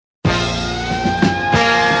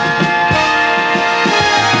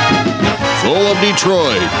Soul of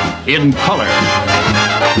Detroit. In color.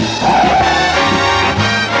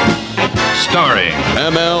 Starring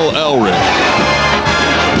ML Elric.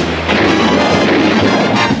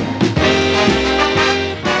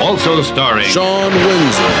 Also starring Shawn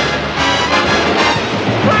Windsor.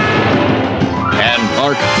 And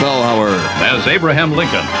Mark Fellhauer as Abraham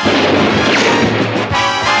Lincoln.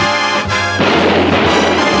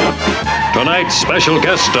 Tonight's special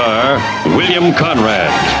guest star, William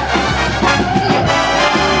Conrad.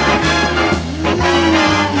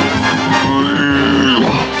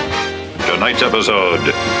 Tonight's episode,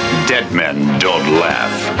 Dead Men Don't Laugh.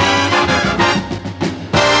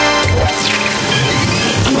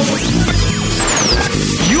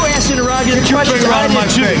 You ass interrogator, try to around my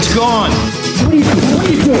face. It's gone. What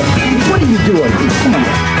are you doing? Come on.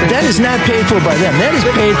 That is not paid for by them. That is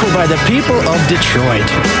paid for by the people of Detroit.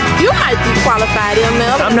 You might be qualified,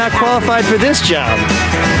 ML. I'm not qualified for this job.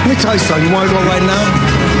 Let me tell you something. You want to go right now?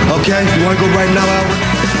 Okay? You want to go right now,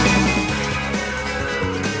 Albert?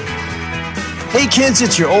 Hey kids,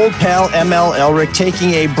 it's your old pal ML Elric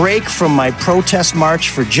taking a break from my protest march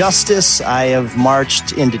for justice. I have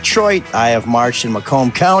marched in Detroit. I have marched in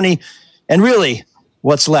Macomb County. And really,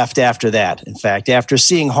 what's left after that? In fact, after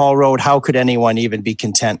seeing Hall Road, how could anyone even be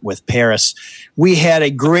content with Paris? We had a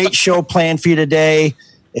great show planned for you today.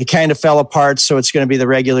 It kind of fell apart, so it's going to be the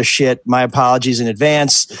regular shit. My apologies in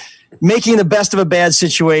advance. Making the best of a bad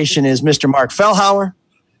situation is Mr. Mark Fellhauer.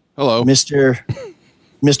 Hello.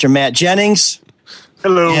 Mr. Matt Jennings.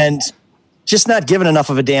 Hello. And just not giving enough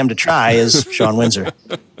of a damn to try is Shawn Windsor.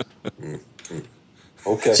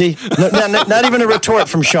 Okay. See, not even a retort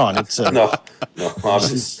from Shawn. It's, No.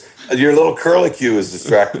 Your little curlicue is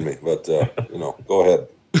distracting me, but, go ahead.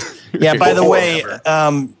 Yeah, by the way,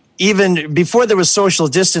 even before there was social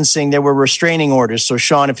distancing, there were restraining orders. So,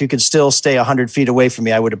 Shawn, if you could still stay 100 feet away from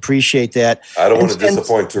me, I would appreciate that. I don't want to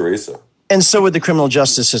disappoint Teresa. And so would the criminal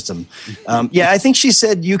justice system. I think she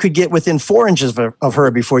said you could get within 4 inches of her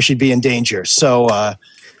before she'd be in danger. So,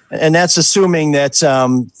 and that's assuming that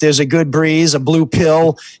there's a good breeze, a blue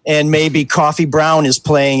pill, and maybe Coffee Brown is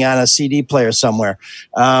playing on a CD player somewhere.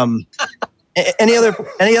 Any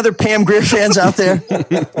other Pam Grier fans out there?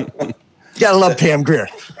 Gotta love Pam Grier.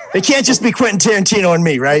 It can't just be Quentin Tarantino and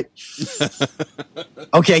me, right?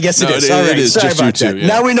 Okay, I guess it is. All right, sorry about that. Yeah.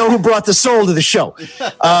 Now we know who brought the soul to the show.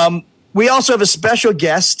 We also have a special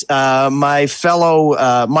guest, my fellow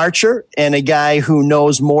marcher, and a guy who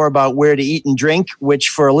knows more about where to eat and drink, which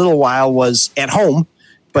for a little while was at home,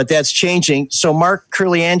 but that's changing. So Mark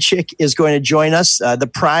Kurlianchik is going to join us,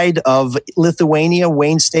 the pride of Lithuania,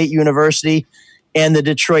 Wayne State University, and the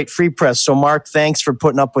Detroit Free Press. So Mark, thanks for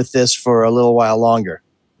putting up with this for a little while longer.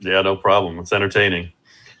 Yeah, no problem. It's entertaining.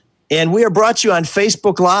 And we are brought to you on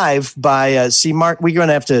Facebook Live by, Mark, we're going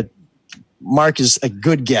to have to, Mark is a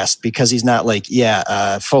good guest because he's not like,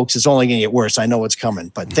 folks, it's only going to get worse. I know what's coming.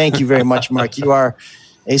 But thank you very much, Mark. You are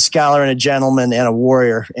a scholar and a gentleman and a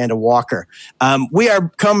warrior and a walker. We are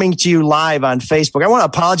coming to you live on Facebook. I want to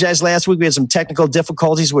apologize. Last week we had some technical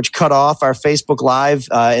difficulties which cut off our Facebook Live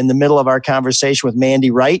in the middle of our conversation with Mandy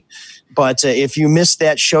Wright. But if you missed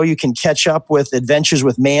that show, you can catch up with Adventures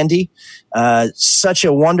with Mandy. Such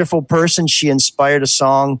a wonderful person. She inspired a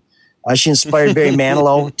song. She inspired Barry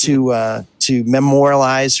Manilow to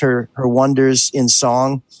memorialize her wonders in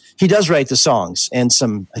song. He does write the songs and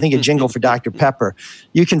I think a jingle for Dr. Pepper.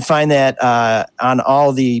 You can find that on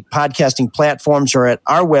all the podcasting platforms or at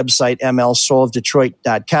our website,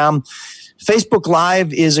 mlsoulofdetroit.com. Facebook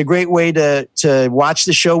Live is a great way to watch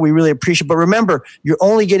the show. We really appreciate it. But remember, you're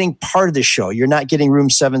only getting part of the show. You're not getting Room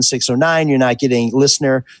 7609. You're not getting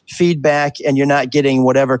listener feedback, and you're not getting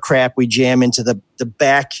whatever crap we jam into the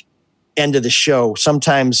back end of the show.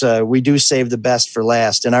 Sometimes we do save the best for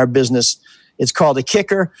last. In our business, it's called a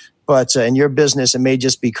kicker, but in your business, it may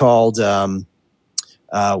just be called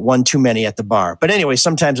one too many at the bar. But anyway,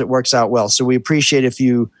 sometimes it works out well. So we appreciate if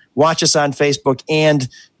you watch us on Facebook and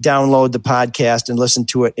download the podcast and listen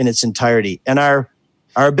to it in its entirety. And our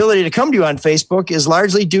ability to come to you on Facebook is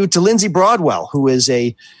largely due to Lindsay Broadwell, who is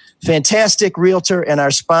a fantastic realtor and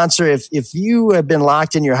our sponsor. If you have been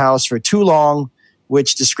locked in your house for too long,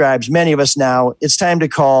 which describes many of us now, it's time to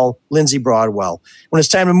call Lindsay Broadwell. When it's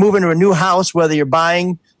time to move into a new house, whether you're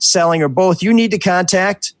buying, selling, or both, you need to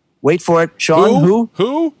contact, wait for it, Shawn,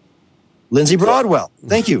 Who? Lindsay Broadwell.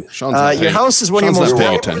 Thank you. Your house is one of your most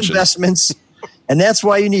valuable investments, and that's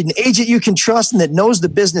why you need an agent you can trust and that knows the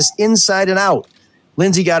business inside and out.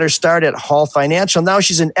 Lindsay got her start at Hall Financial. Now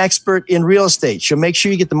she's an expert in real estate. She'll make sure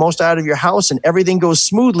you get the most out of your house and everything goes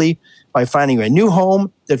smoothly by finding a new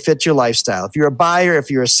home that fits your lifestyle. If you're a buyer, if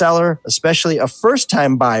you're a seller, especially a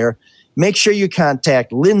first-time buyer, make sure you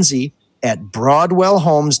contact Lindsay at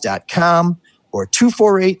BroadwellHomes.com or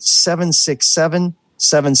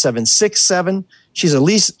 248-767-7767. She's a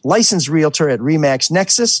licensed realtor at RE/MAX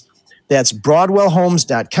Nexus. That's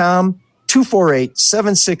BroadwellHomes.com,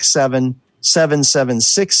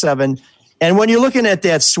 248-767-7767. And when you're looking at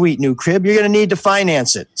that sweet new crib, you're going to need to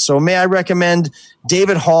finance it. So may I recommend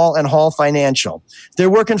David Hall and Hall Financial. They're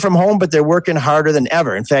working from home, but they're working harder than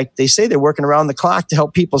ever. In fact, they say they're working around the clock to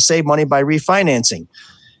help people save money by refinancing.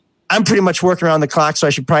 I'm pretty much working around the clock, so I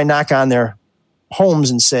should probably knock on their homes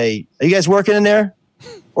and say, are you guys working in there?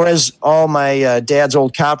 Or as all my dad's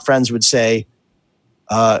old cop friends would say,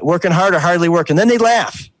 working hard or hardly working. Then they'd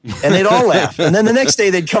laugh, and they'd all laugh. And then the next day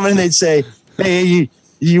they'd come in and they'd say, hey,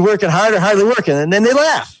 you working hard or hardly working? And then they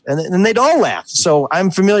laugh, and then they'd all laugh. So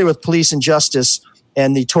I'm familiar with police and justice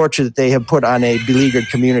and the torture that they have put on a beleaguered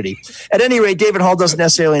community. At any rate, David Hall doesn't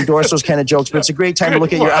necessarily endorse those kind of jokes, but it's a great time to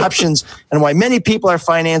look at your options and why many people are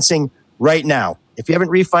financing right now. If you haven't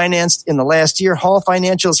refinanced in the last year, Hall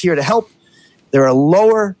Financial is here to help. There are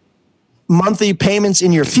lower monthly payments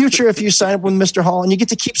in your future if you sign up with Mr. Hall, and you get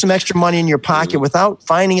to keep some extra money in your pocket without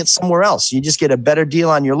finding it somewhere else. You just get a better deal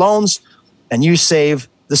on your loans, and you save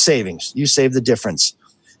the savings. You save the difference.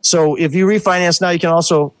 So if you refinance now, you can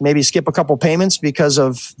also maybe skip a couple payments because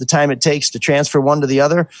of the time it takes to transfer one to the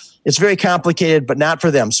other. It's very complicated, but not for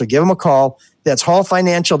them. So give them a call. That's Hall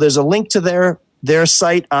Financial. There's a link to their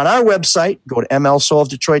site on our website. Go to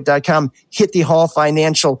mlsoulofdetroit.com, hit the Hall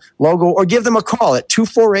Financial logo, or give them a call at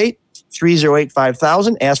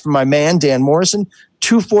 248-308-5000. Ask for my man, Dan Morrison,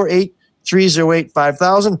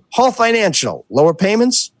 248-308-5000. Hall Financial, lower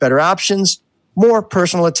payments, better options, more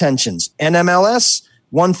personal attentions. NMLS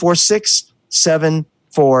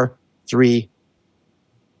 146743.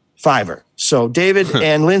 So David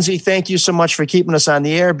and Lindsay, thank you so much for keeping us on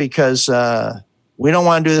the air, because we don't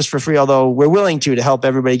want to do this for free, although we're willing to help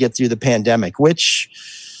everybody get through the pandemic, which...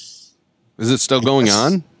 Is it still going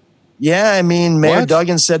on? Yeah, I mean, Mayor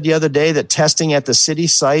Duggan said the other day that testing at the city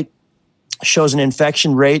site shows an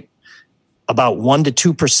infection rate about 1 to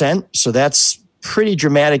 2%. So that's pretty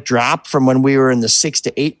dramatic drop from when we were in the 6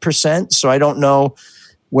 to 8%. So I don't know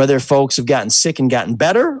whether folks have gotten sick and gotten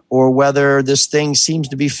better or whether this thing seems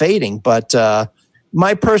to be fading. But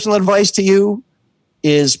my personal advice to you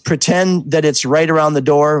is pretend that it's right around the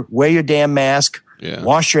door. Wear your damn mask. Yeah.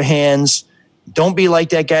 Wash your hands. Don't be like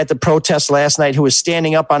that guy at the protest last night who was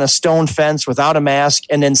standing up on a stone fence without a mask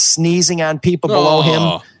and then sneezing on people below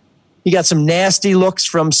him. He got some nasty looks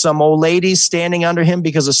from some old ladies standing under him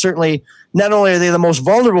because of certainly not only are they the most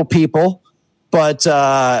vulnerable people, but,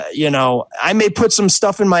 I may put some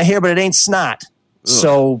stuff in my hair, but it ain't snot. Ugh.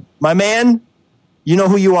 So, my man, you know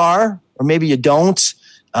who you are, or maybe you don't.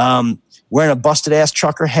 Wearing a busted-ass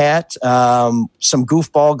trucker hat, some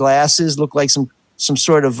goofball glasses, look like some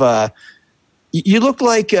sort of... you look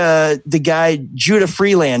like the guy Judah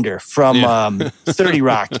Freelander from 30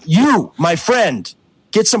 Rock. You, my friend,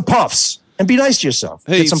 get some puffs and be nice to yourself.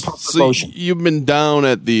 Hey, get some puff lotion. You've been down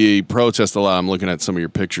at the protest a lot. I'm looking at some of your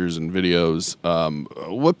pictures and videos.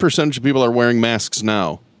 What percentage of people are wearing masks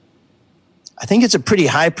now? I think it's a pretty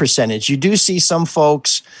high percentage. You do see some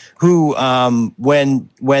folks who,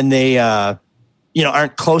 when they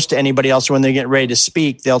aren't close to anybody else, or when they get ready to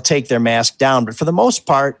speak, they'll take their mask down. But for the most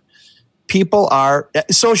part, people are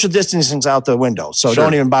social distancing's out the window, so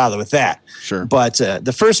Don't even bother with that. Sure. But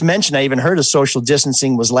the first mention I even heard of social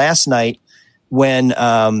distancing was last night when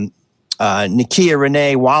Nakia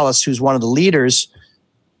Renee Wallace, who's one of the leaders,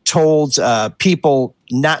 told people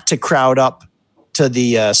not to crowd up to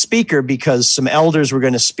the speaker because some elders were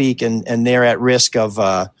going to speak and they're at risk of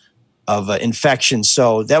infection.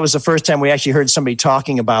 So that was the first time we actually heard somebody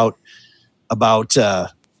talking about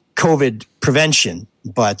COVID prevention.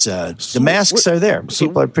 But the masks are there.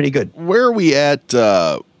 People are pretty good. Where are we at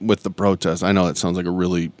with the protest? I know it sounds like a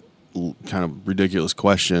really kind of ridiculous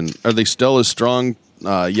question. Are they still as strong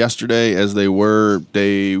yesterday as they were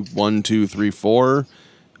day 1, 2, 3, 4?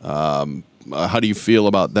 How do you feel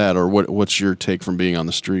about that, or what's your take from being on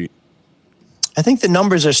the street? I think the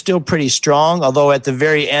numbers are still pretty strong, although at the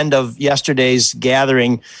very end of yesterday's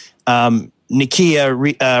gathering,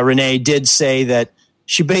 Nakia Renee did say that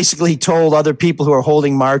she basically told other people who are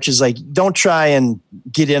holding marches, like, don't try and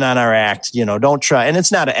get in on our act. Don't try. And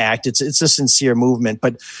it's not an act. It's a sincere movement.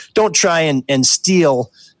 But don't try and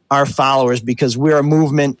steal our followers, because we're a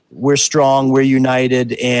movement. We're strong. We're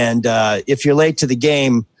united. And if you're late to the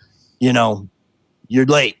game, you're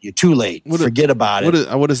late. You're too late. Forget about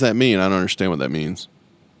it. What does that mean? I don't understand what that means.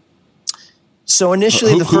 So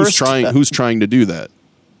initially, who's trying to do that?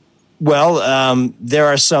 Well, there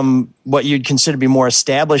are some what you'd consider to be more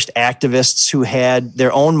established activists who had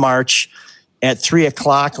their own march at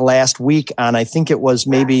 3:00 last week on, I think it was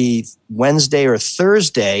maybe Wednesday or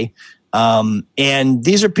Thursday. And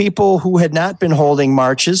these are people who had not been holding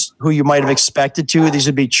marches, who you might have expected to. These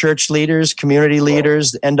would be church leaders, community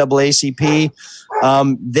leaders, the NAACP.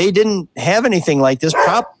 They didn't have anything like this,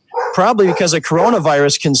 probably because of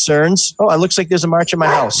coronavirus concerns. Oh, it looks like there's a march at my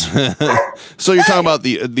house. So you're talking about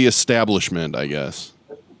the establishment, I guess.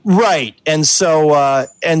 Right. And so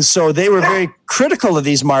they were very critical of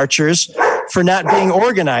these marchers for not being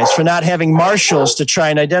organized, for not having marshals to try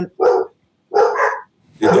and identify.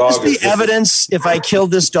 Could this be evidence if I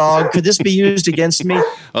killed this dog? Could this be used against me?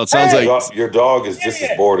 Well, it sounds like your dog is just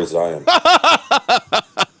as bored as I am.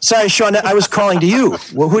 Sorry, Sean, I was calling to you.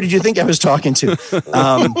 Well, who did you think I was talking to?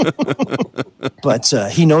 But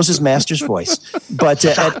he knows his master's voice. But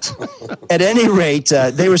at any rate,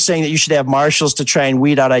 they were saying that you should have marshals to try and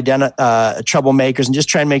weed out troublemakers and just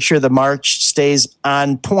try and make sure the march stays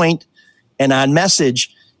on point and on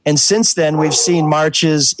message. And since then, we've seen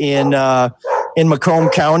marches in Macomb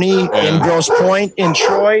County, in Grosse Pointe, in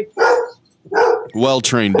Troy.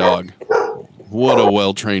 Well-trained dog. What a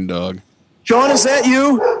well-trained dog. Sean, is that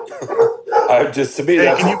you? To me,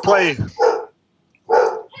 hey, can you play?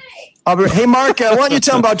 Hey, Mark, why don't you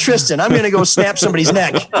tell him about Tristan? I'm going to go snap somebody's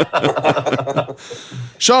neck.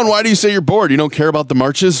 Sean, why do you say you're bored? You don't care about the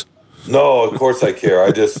marches? No, of course I care. I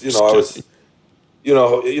just, I was, you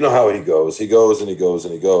know how he goes. He goes and he goes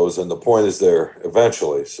and he goes, and the point is there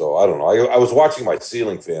eventually. So I don't know. I was watching my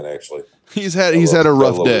ceiling fan actually. He's had a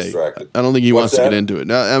rough day. Distracted. I don't think he wants to get into it.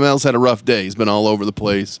 Now, ML's had a rough day. He's been all over the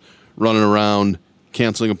place, running around,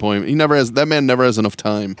 canceling appointments. That man never has enough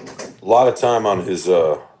time. A lot of time on his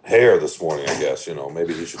hair this morning, I guess.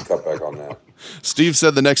 Maybe he should cut back on that. Steve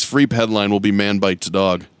said the next Freep headline will be "Man Bites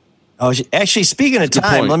Dog." Oh, actually, speaking of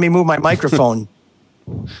time, let me move my microphone.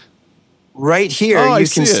 Right here, you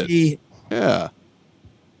can see yeah,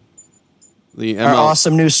 the our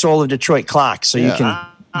awesome new Soul of Detroit clock. So you can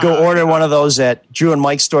go order one of those at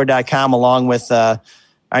drewandmikestore.com along with our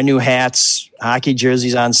new hats, hockey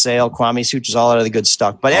jerseys on sale, Kwame Sutras, all of the good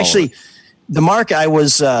stuff. But actually, the Mark I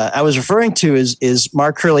was referring to is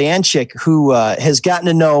Mark Kurlianchik, who has gotten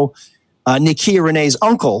to know Nikia Renee's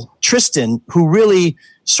uncle, Tristan, who really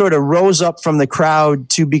sort of rose up from the crowd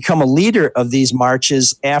to become a leader of these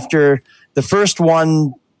marches after the first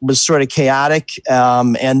one was sort of chaotic,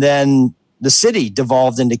 and then the city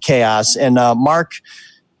devolved into chaos. And Mark,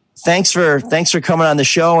 thanks for coming on the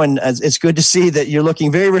show, and it's good to see that you're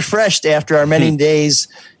looking very refreshed after our many days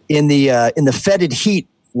in the fetid heat,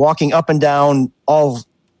 walking up and down all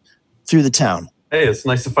through the town. Hey, it's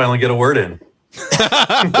nice to finally get a word in.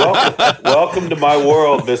 Welcome to my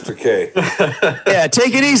world, Mr. K. Yeah,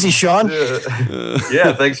 take it easy, Sean.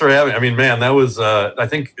 Yeah, thanks for having me. I mean, man, that was, I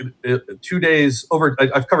think, 2 days over.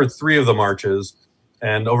 I've covered 3 of the marches,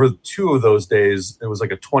 and over 2 of those days, it was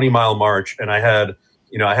like a 20-mile march, and I had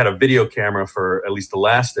a video camera for at least the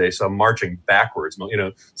last day, so I'm marching backwards.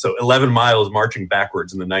 So 11 miles marching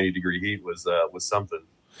backwards in the 90-degree heat was something.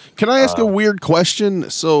 Can I ask a weird question?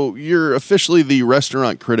 So you're officially the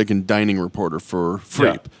restaurant critic and dining reporter for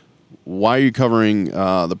Freep. Yeah. Why are you covering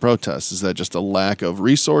the protests? Is that just a lack of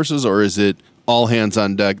resources, or is it all hands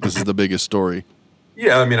on deck? This is the biggest story.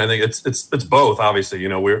 Yeah, I mean, I think it's both. Obviously,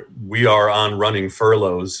 we are on running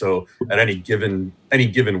furloughs, so at any given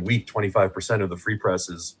week, 25% of the Free Press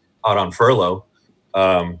is out on furlough.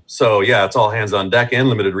 So yeah, it's all hands on deck and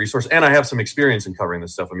limited resource. And I have some experience in covering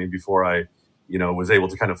this stuff. I mean, before I was able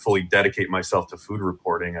to kind of fully dedicate myself to food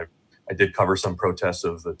reporting, I did cover some protests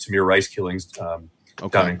of the Tamir Rice killings down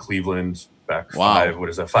in Cleveland back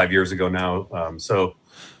 5 years ago now. So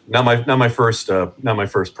not my first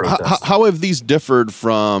protest. How have these differed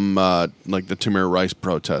from like the Tamir Rice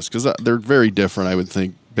protests? Because they're very different, I would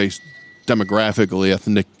think, based demographically,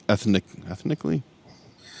 ethnically.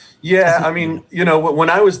 Yeah, I mean, when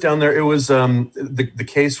I was down there, it was the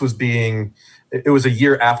case was being. It was a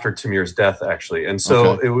year after Tamir's death, actually. And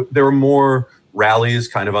so there were more rallies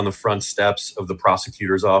kind of on the front steps of the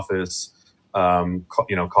prosecutor's office,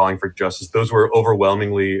 calling for justice. Those were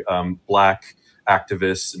overwhelmingly Black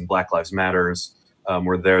activists and Black Lives Matters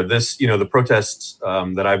were there. The protests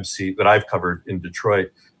that I've covered in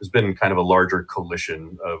Detroit has been kind of a larger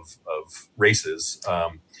coalition of races.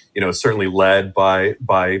 Certainly led by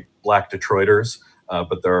Black Detroiters.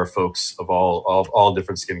 But there are folks of all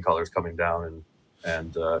different skin colors coming down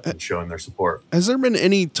and showing their support. Has there been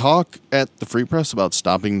any talk at the Free Press about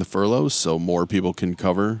stopping the furloughs so more people can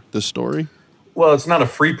cover this story? Well, it's not a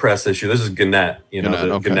Free Press issue. This is Gannett.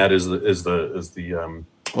 Gannett is the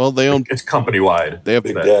Well, they own. It's company wide. They have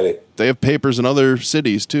Big Daddy. They have papers in other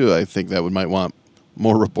cities too. I think that might want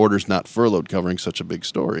more reporters not furloughed covering such a big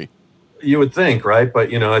story. You would think, right?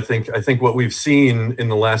 But I think what we've seen in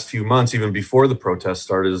the last few months, even before the protest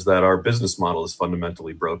started, is that our business model is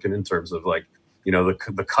fundamentally broken in terms of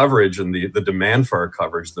the coverage and the demand for our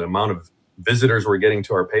coverage. The amount of visitors we're getting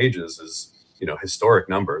to our pages is historic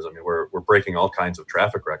numbers. I mean, we're breaking all kinds of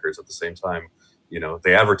traffic records at the same time.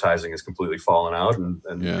 The advertising has completely fallen out, and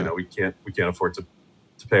we can't afford to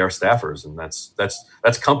pay our staffers, and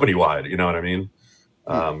that's company wide. You know what I mean?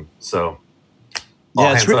 So.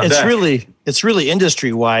 Yeah, it's really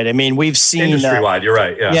industry wide. I mean, we've seen industry wide. You're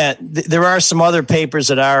right. Yeah. Yeah, there are some other papers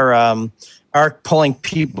that are pulling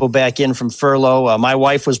people back in from furlough. My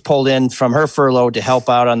wife was pulled in from her furlough to help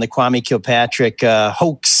out on the Kwame Kilpatrick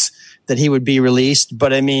hoax that he would be released.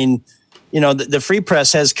 But I mean, the Free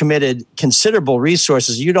Press has committed considerable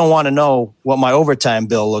resources. You don't want to know what my overtime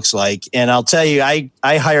bill looks like, and I'll tell you, I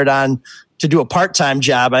hired on to do a part-time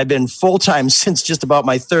job. I've been full-time since just about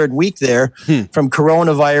my third week there, from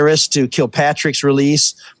coronavirus to Kilpatrick's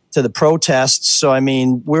release to the protests. So, I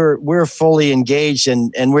mean, we're fully engaged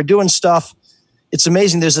and we're doing stuff. It's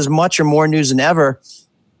amazing. There's as much or more news than ever,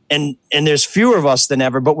 and there's fewer of us than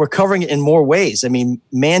ever, but we're covering it in more ways. I mean,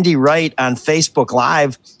 Mandy Wright on Facebook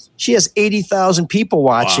Live, she has 80,000 people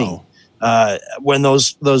watching. Wow. When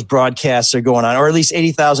those broadcasts are going on, or at least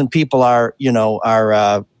 80,000 people are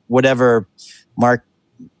whatever Mark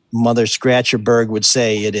Mother Scratcherberg would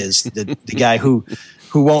say it is, the guy who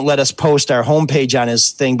won't let us post our homepage on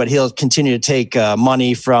his thing, but he'll continue to take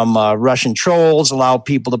money from Russian trolls, allow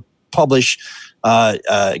people to publish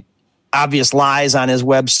obvious lies on his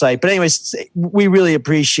website. But anyways, we really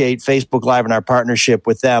appreciate Facebook Live and our partnership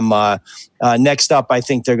with them. Next up, I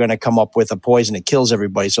think they're going to come up with a poison that kills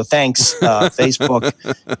everybody. So thanks, Facebook.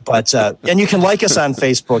 But and you can like us on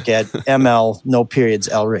Facebook at ML No Periods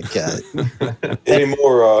Elric.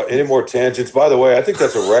 Any more tangents? By the way, I think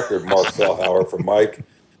that's a record, Mark Fellhauer, from Mike.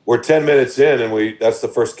 We're 10 minutes in, and that's the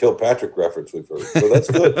first Kilpatrick reference we've heard. So that's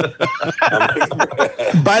good.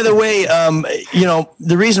 By the way,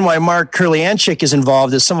 the reason why Mark Kurlianchik is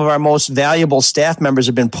involved is some of our most valuable staff members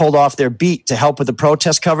have been pulled off their beat to help with the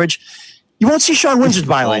protest coverage. You won't see Sean Windsor's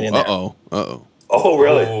byline in there. Oh,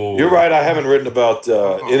 really? Oh. You're right. I haven't written about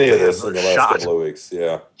any of this in the last couple of weeks.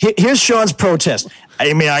 Yeah. Here's Sean's protest.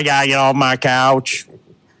 I mean, I got to get off my couch.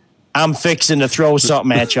 I'm fixing to throw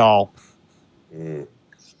something at y'all.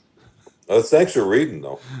 Thanks for reading,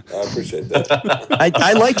 though. I appreciate that.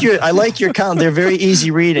 I like your count. They're very easy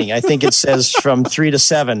reading. I think it says from 3 to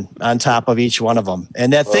 7 on top of each one of them.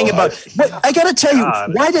 And that thing but I got to tell you,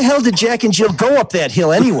 why the hell did Jack and Jill go up that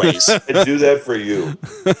hill anyways? I do that for you.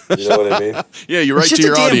 You know what I mean? Yeah, you're right to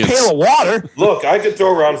your audience. It's just a damn pail of water. Look, I could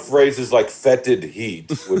throw around phrases like fetid heat,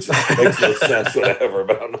 which makes no sense, whatever.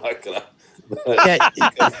 But I'm not gonna. Yeah,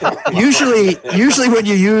 usually when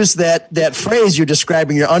you use that phrase, you're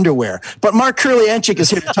describing your underwear. But Mark Kurlianchik is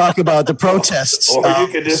here to talk about the protests. Or you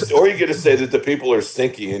could just say that the people are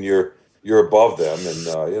stinky and you're above them, and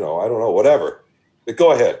I don't know, whatever. But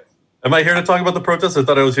go ahead. Am I here to talk about the protests? I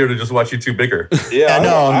thought I was here to just watch you two bicker. Yeah,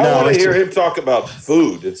 I want to hear him talk about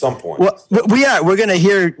food at some point. Well, we are. We're going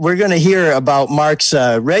to hear about Mark's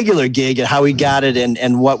regular gig and how he got it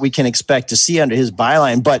and what we can expect to see under his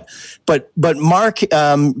byline. But Mark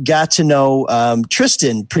got to know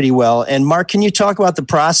Tristan pretty well. And Mark, can you talk about the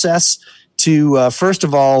process to first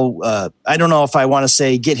of all? I don't know if I want to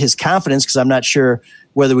say get his confidence, because I'm not sure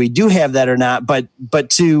whether we do have that or not. But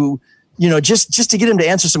to just to get him to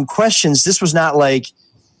answer some questions. This was not like,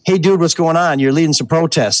 hey, dude, what's going on? You're leading some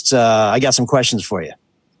protests. I got some questions for you.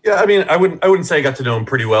 Yeah, I mean, I wouldn't say I got to know him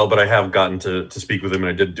pretty well, but I have gotten to speak with him, and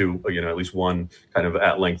I did do at least one kind of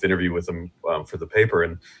at-length interview with him for the paper.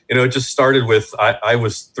 And it just started with I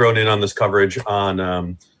was thrown in on this coverage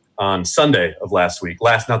on Sunday of last week.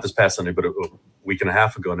 Not this past Sunday, but a week and a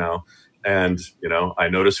half ago now. And I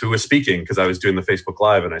noticed who was speaking because I was doing the Facebook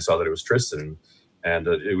Live, and I saw that it was Tristan. And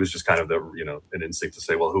it was just kind of an instinct to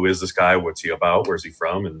say, well, who is this guy? What's he about? Where's he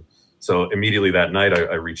from? And so immediately that night,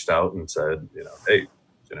 I reached out and said, hey,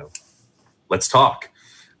 let's talk.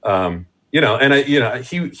 And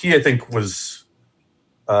he I think was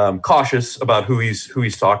cautious about who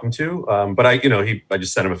he's talking to. But I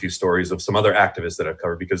just sent him a few stories of some other activists that I've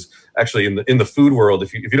covered, because actually in the food world,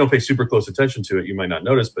 if you don't pay super close attention to it, you might not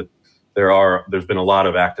notice, but there's been a lot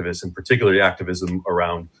of activists, and particularly activism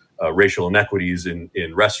around racial inequities in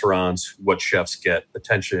restaurants, what chefs get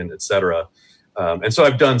attention, et cetera. And so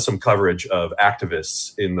I've done some coverage of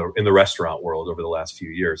activists in the restaurant world over the last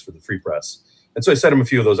few years for the Free Press. And so I sent him a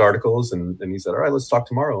few of those articles, and he said, all right, let's talk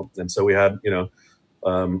tomorrow. And so we had,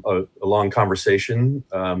 a long conversation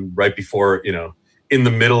right before, in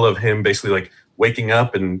the middle of him basically like waking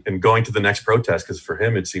up and going to the next protest, because for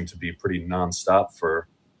him it seemed to be pretty nonstop for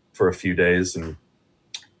a few days. And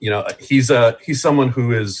he's someone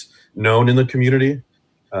who is known in the community.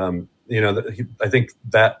 I think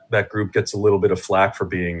that group gets a little bit of flack for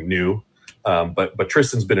being new, but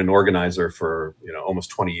Tristan's been an organizer for almost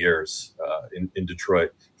 20 years in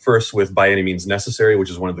Detroit. First with By Any Means Necessary, which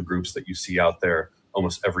is one of the groups that you see out there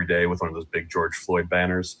almost every day with one of those big George Floyd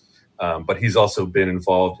banners. But he's also been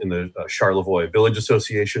involved in the Charlevoix Village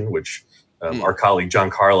Association, which our colleague John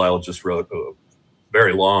Carlisle just wrote a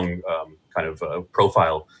very long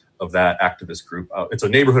profile of that activist group. It's a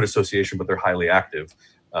neighborhood association, but they're highly active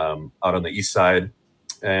out on the east side.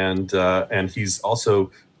 And he's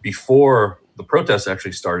also, before the protests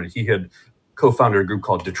actually started, he had co-founded a group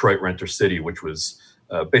called Detroit Renter City, which was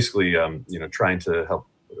basically trying to help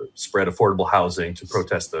spread affordable housing to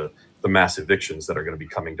protest the mass evictions that are going to be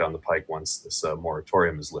coming down the pike once this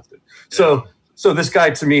moratorium is lifted. So this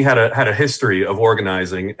guy to me had a history of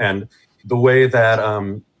organizing, and the way that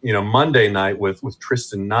Monday night with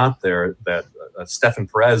Tristan not there, that Stefan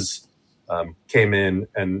Perez came in,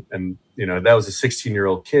 and that was a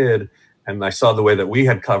 16-year-old kid, and I saw the way that we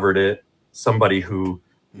had covered it, somebody who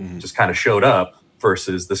just kind of showed up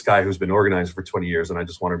versus this guy who's been organizing for 20 years, and I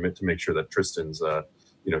just wanted to make sure that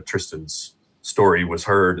Tristan's story was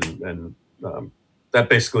heard, and that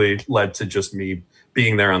basically led to just me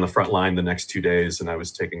being there on the front line the next 2 days, and I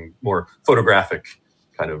was taking more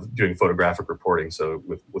doing photographic reporting, so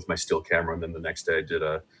with my still camera, and then the next day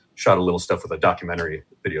I shot a little stuff with a documentary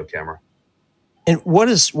video camera. And what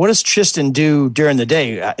does Tristan do during the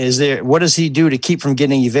day? What does he do to keep from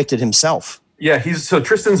getting evicted himself? Yeah,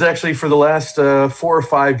 Tristan's actually, for the last 4 or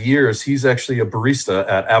 5 years, he's actually a barista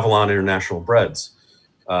at Avalon International Breads,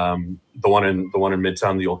 the one in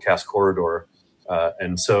Midtown, the old Cass Corridor,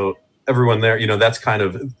 and so everyone there, that's kind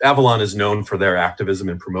of, Avalon is known for their activism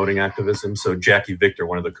and promoting activism. So Jackie Victor,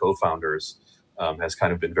 one of the co-founders, has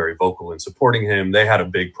kind of been very vocal in supporting him. They had a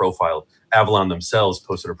big profile. Avalon themselves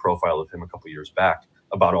posted a profile of him a couple years back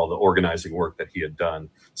about all the organizing work that he had done.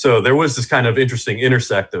 So there was this kind of interesting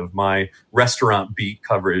intersect of my restaurant beat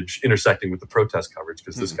coverage intersecting with the protest coverage,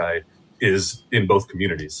 because this guy is in both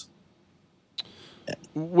communities.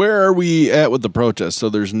 Where are we at with the protest? So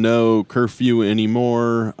there's no curfew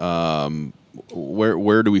anymore.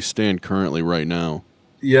 Where do we stand currently right now?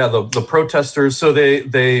 Yeah, the protesters. So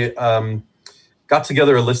they got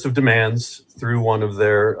together a list of demands through one of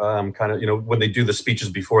their when they do the speeches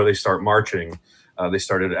before they start marching. They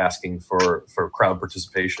started asking for crowd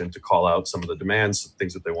participation to call out some of the demands,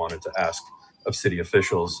 things that they wanted to ask of city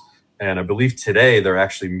officials. And I believe today they're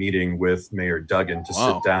actually meeting with Mayor Duggan to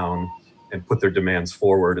sit down and put their demands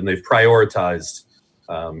forward. And they've prioritized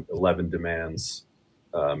 11 demands,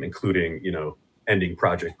 including, ending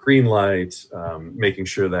Project Greenlight, making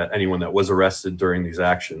sure that anyone that was arrested during these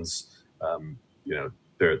actions,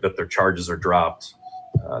 that their charges are dropped,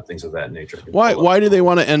 things of that nature. Why do they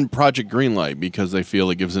want to end Project Greenlight? Because they feel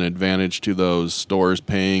it gives an advantage to those stores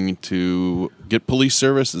paying to get police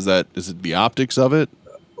service? Is it the optics of it?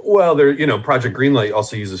 Well, Project Greenlight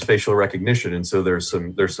also uses facial recognition, and so there's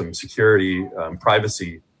some security,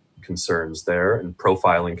 privacy concerns there, and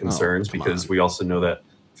profiling concerns, because we also know that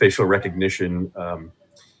facial recognition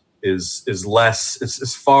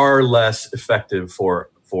is far less effective for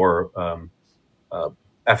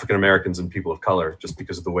African Americans and people of color, just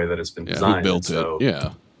because of the way that it's been designed. Who built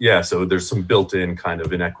it? So there's some built-in kind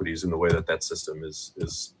of inequities in the way that system is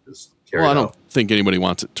carried out. Well, I don't think anybody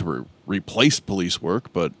wants it to replace police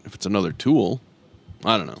work, but if it's another tool,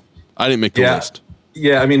 I don't know. I didn't make the list.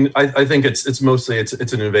 Yeah, I mean, I think it's mostly it's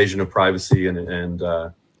an invasion of privacy and.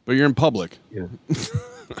 But you're in public. Yeah.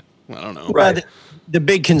 I don't know. Right. The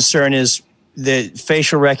big concern is the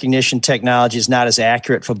facial recognition technology is not as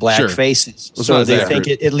accurate for black faces. So they think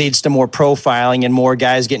it leads to more profiling and more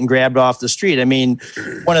guys getting grabbed off the street. I mean,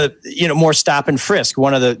 one of the, more stop and frisk.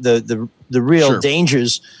 One of the real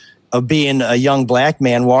dangers of being a young black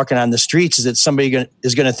man walking on the streets is that somebody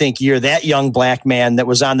is going to think you're that young black man that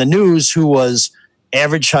was on the news who was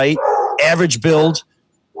average height, average build,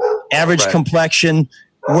 average complexion,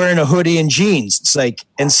 wearing a hoodie and jeans. It's like,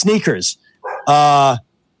 and sneakers. That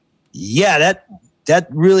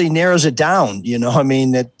really narrows it down. I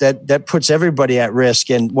mean, that puts everybody at risk.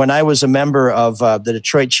 And when I was a member of the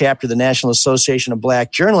Detroit chapter of the National Association of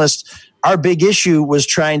Black Journalists, our big issue was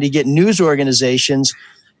trying to get news organizations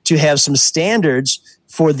to have some standards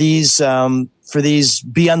for these be on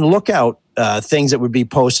the lookout things that would be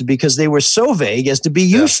posted, because they were so vague as to be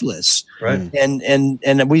useless. Right.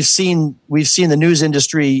 And we've seen the news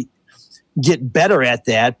industry get better at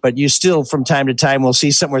that, but you still from time to time will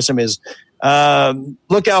see somewhere somebody is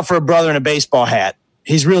look out for a brother in a baseball hat.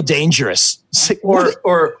 He's real dangerous. Or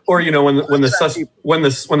when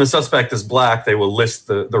the suspect is black, they will list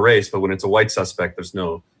the race, but when it's a white suspect, there's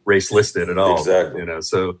no race listed at all. Exactly.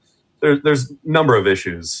 So there's a number of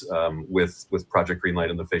issues with Project Greenlight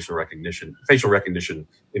and the facial recognition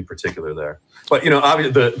in particular there. But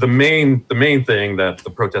obviously the main thing that the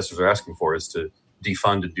protesters are asking for is to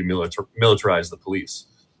defund and demilitarize the police.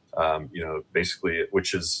 Basically,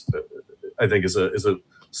 which is I think is a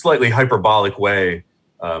slightly hyperbolic way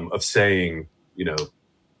of saying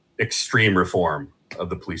extreme reform of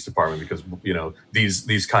the police department, because these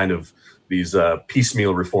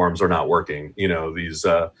piecemeal reforms are not working. These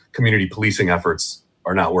community policing efforts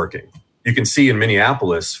are not working. You can see in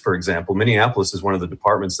Minneapolis, for example, Minneapolis is one of the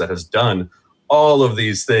departments that has done all of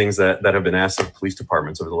these things that have been asked of police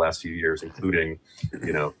departments over the last few years, including,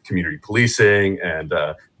 community policing and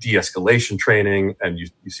de-escalation training. And you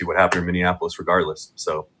see what happened in Minneapolis regardless.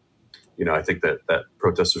 So, I think that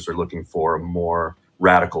protesters are looking for a more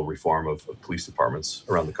radical reform of police departments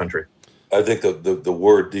around the country. I think the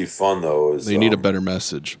word defund, though, is... They need a better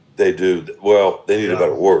message. They do. Well, they need a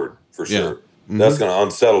better word, for sure. Yeah. Mm-hmm. That's going to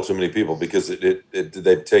unsettle too many people, because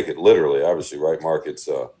they take it literally, obviously, right, Mark? It's...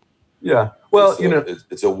 Yeah. Well,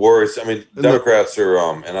 it's a worry. I mean, Democrats are,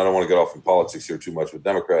 and I don't want to get off in politics here too much, but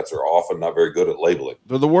Democrats are often not very good at labeling.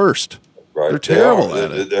 They're the worst. Right. They're terrible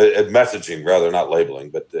at it. At messaging, rather, not labeling,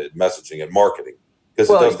 but messaging and marketing. Because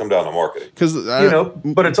it does come down to marketing.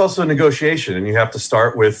 But it's also a negotiation, and you have to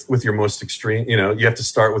start with your most extreme. You have to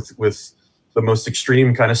start with the most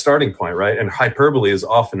extreme kind of starting point, right? And hyperbole is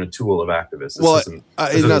often a tool of activists.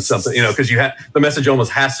 This isn't something because the message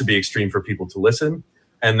almost has to be extreme for people to listen.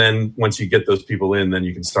 And then once you get those people in, then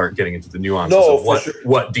you can start getting into the nuances of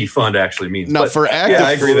what defund actually means. Now, for activists,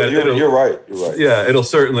 I agree that you're right. Yeah, it'll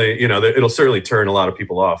certainly turn a lot of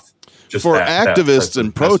people off. Just for activists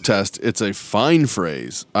and protest, it's a fine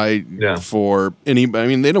phrase. For anybody, I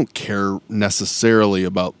mean, they don't care necessarily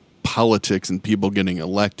about politics and people getting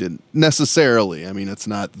elected necessarily. I mean, it's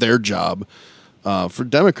not their job. For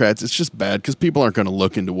Democrats, it's just bad because people aren't going to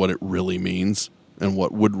look into what it really means and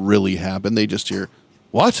what would really happen. They just hear,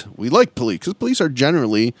 what? We like police, because police are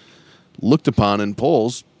generally looked upon in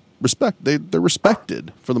polls. They're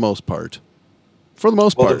respected for the most part. For the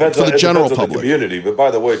most part, for the general public. The community. But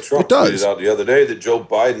by the way, Trump tweeted out the other day that Joe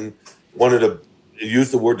Biden wanted to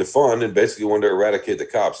use the word defund and basically wanted to eradicate the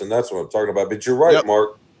cops, and that's what I'm talking about. But you're right,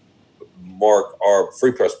 Mark, our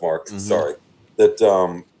Free Press Mark. Mm-hmm. Sorry,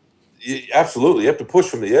 that absolutely you have to push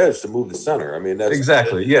from the edge to move the center. I mean, that's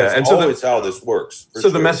exactly and so that's how this works.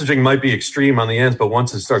 So the messaging might be extreme on the ends, but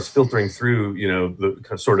once it starts filtering through,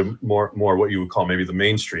 the sort of more what you would call maybe the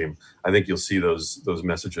mainstream, I think you'll see those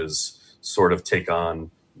messages sort of take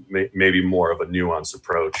on maybe more of a nuanced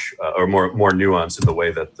approach or more nuance in the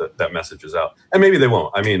way that message is out. And maybe they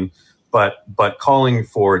won't. I mean, but calling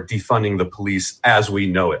for defunding the police as we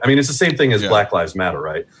know it. I mean, it's the same thing as Black Lives Matter,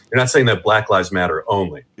 right? You're not saying that Black Lives Matter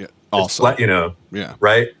only. Yeah. Also, right?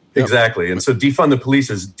 Yep. Exactly. And so defund the police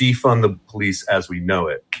is defund the police as we know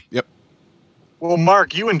it. Yep. Well,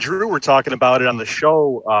 Mark, you and Drew were talking about it on the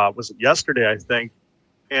show. Was it yesterday, I think?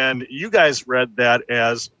 And you guys read that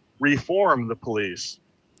as reform the police.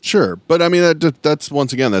 Sure, but I mean that's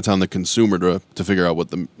once again that's on the consumer to figure out what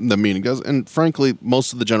the meaning does, and frankly,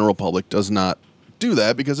 most of the general public does not do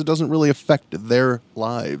that because it doesn't really affect their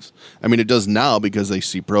lives. I mean, it does now because they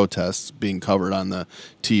see protests being covered on the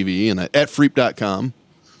TV and at freep.com.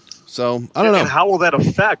 So I don't know. And how will that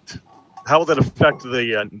affect? How will that affect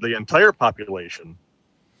the entire population?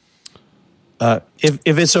 If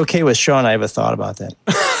it's okay with Sean, I have a thought about that.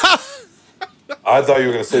 I thought you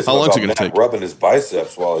were going to say something about Matt rubbing his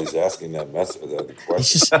biceps while he's asking that the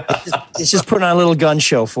question. It's just putting on a little gun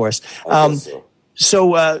show for us.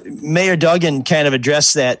 So Mayor Duggan kind of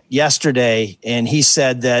addressed that yesterday, and he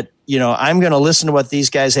said that, I'm going to listen to what these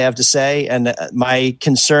guys have to say, and my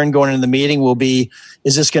concern going into the meeting will be,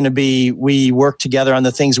 is this going to be we work together on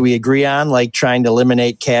the things we agree on, like trying to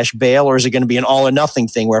eliminate cash bail, or is it going to be an all or nothing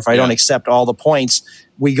thing where if I don't accept all the points,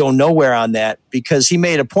 we go nowhere on that? Because he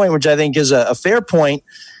made a point, which I think is a fair point,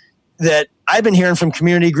 that I've been hearing from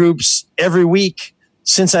community groups every week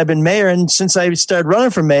since I've been mayor and since I started running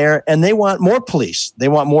for mayor, and they want more police. They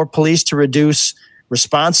want more police to reduce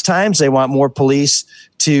response times. They want more police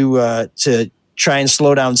to try and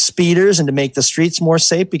slow down speeders and to make the streets more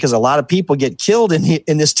safe, because a lot of people get killed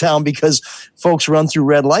in this town because folks run through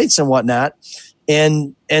red lights and whatnot.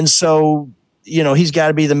 And so, he's got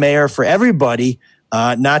to be the mayor for everybody,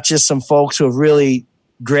 not just some folks who have really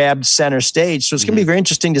grabbed center stage. So it's going to be very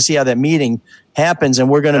interesting to see how that meeting happens. And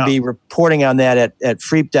we're going to be reporting on that at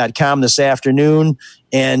freep.com this afternoon.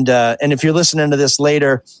 And if you're listening to this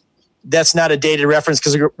later, that's not a dated reference,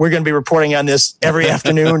 because we're going to be reporting on this every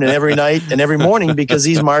afternoon and every night and every morning, because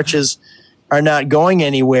these marches are not going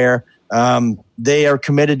anywhere. They are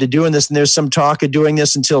committed to doing this. And there's some talk of doing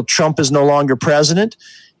this until Trump is no longer president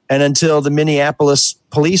and until the Minneapolis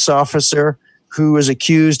police officer who is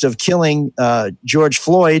accused of killing George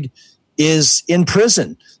Floyd is in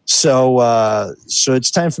prison. So it's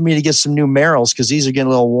time for me to get some new Merrills, because these are getting a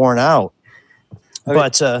little worn out.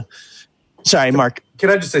 Sorry, Mark. Can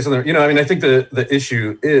I just say something? I think the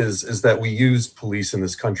issue is that we use police in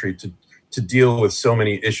this country to deal with so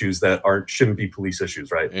many issues that shouldn't be police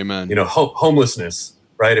issues, right? Amen. Homelessness,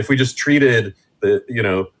 right? If we just treated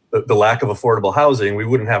the lack of affordable housing, we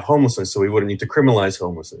wouldn't have homelessness, so we wouldn't need to criminalize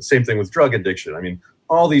homelessness. Same thing with drug addiction. I mean,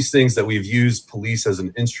 all these things that we've used police as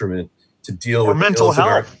an instrument to deal with mental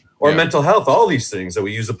health. Mental health, all these things that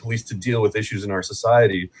we use the police to deal with issues in our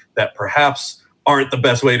society that perhaps aren't the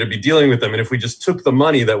best way to be dealing with them. And if we just took the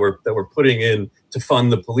money that we're putting in to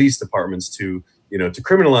fund the police departments to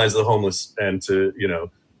criminalize the homeless and to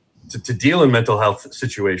deal in mental health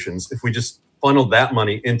situations, if we just funneled that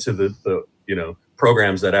money into the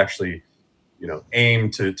programs that actually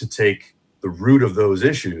aim to take the root of those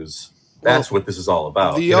issues, that's what this is all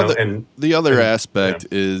about. The other aspect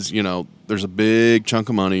is, there's a big chunk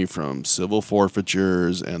of money from civil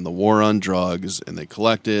forfeitures and the war on drugs, and they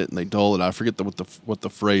collect it and they dole it. I forget what the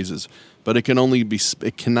phrase is, but it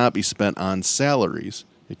cannot be spent on salaries.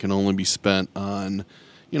 It can only be spent on,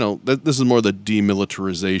 this is more the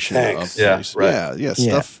demilitarization of police.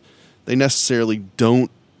 Stuff they necessarily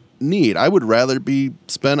don't need. I would rather be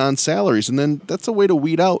spent on salaries, and then that's a way to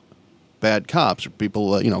weed out bad cops or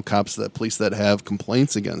people, police that have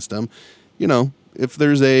complaints against them. If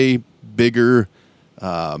there's a bigger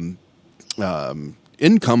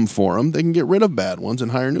income for them, they can get rid of bad ones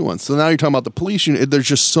and hire new ones. So now you're talking about the police unit. There's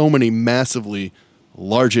just so many massively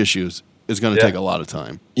large issues. It's going to take a lot of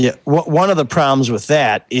time. Yeah. One of the problems with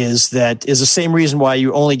that is the same reason why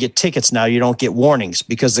you only get tickets now. You don't get warnings,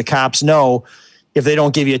 because the cops know if they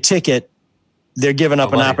don't give you a ticket, they're giving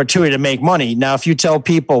up an opportunity to make money. Now, if you tell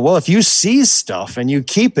people, well, if you seize stuff and you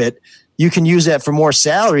keep it, you can use that for more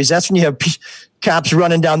salaries. That's when you have cops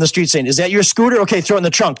running down the street saying, is that your scooter? Okay, throw it in the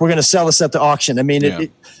trunk. We're going to sell this at the auction. I mean,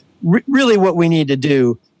 really what we need to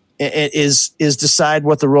do is decide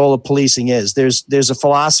what the role of policing is. There's a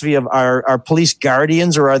philosophy of are police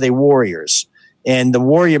guardians or are they warriors? And the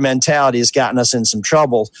warrior mentality has gotten us in some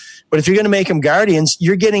trouble. But if you're going to make them guardians,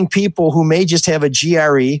 you're getting people who may just have a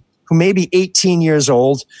GRE, who may be 18 years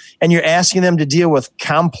old, and you're asking them to deal with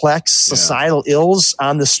complex societal ills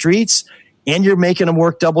on the streets, and you're making them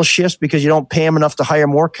work double shifts because you don't pay them enough to hire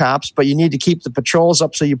more cops, but you need to keep the patrols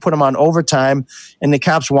up, so you put them on overtime, and the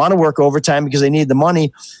cops want to work overtime because they need the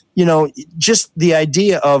money. Just the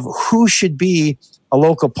idea of who should be a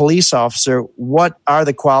local police officer, what are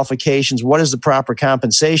the qualifications, what is the proper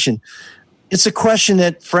compensation? It's a question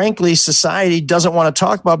that, frankly, society doesn't want to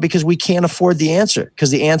talk about because we can't afford the answer,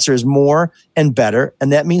 because the answer is more and better,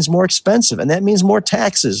 and that means more expensive, and that means more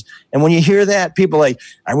taxes. And when you hear that, people are like,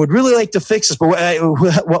 I would really like to fix this, but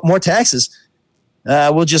what more taxes?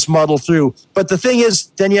 We'll just muddle through. But the thing is,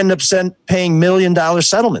 then you end up paying $1 million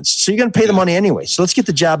settlements. So you're going to pay the money anyway. So let's get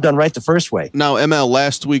the job done right the first way. Now, ML,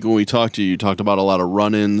 last week when we talked to you, you talked about a lot of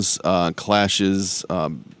run-ins, clashes,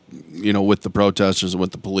 with the protesters and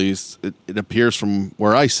with the police. It appears from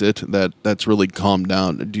where I sit that that's really calmed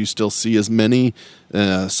down. Do you still see as many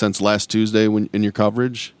since last Tuesday in your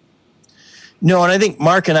coverage? No, and I think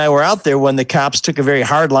Mark and I were out there when the cops took a very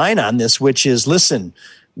hard line on this, which is, listen,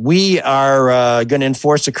 we are going to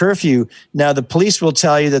enforce a curfew. Now, the police will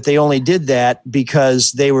tell you that they only did that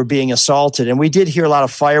because they were being assaulted. And we did hear a lot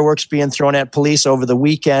of fireworks being thrown at police over the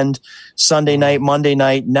weekend, Sunday night, Monday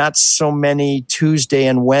night, not so many Tuesday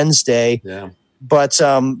and Wednesday. Yeah. But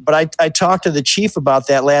I talked to the chief about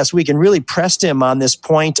that last week and really pressed him on this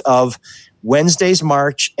point of Wednesday's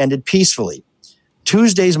march ended peacefully.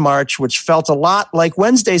 Tuesday's march, which felt a lot like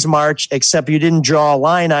Wednesday's march, except you didn't draw a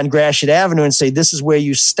line on Gratiot Avenue and say, this is where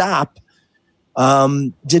you stop,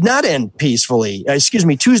 did not end peacefully.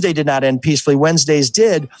 Tuesday did not end peacefully. Wednesday's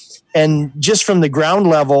did. And just from the ground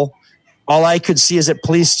level, all I could see is that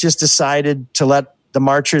police just decided to let the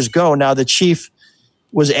marchers go. Now, the chief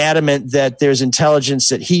was adamant that there's intelligence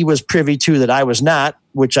that he was privy to that I was not,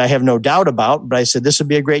 which I have no doubt about. But I said this would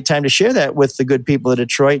be a great time to share that with the good people of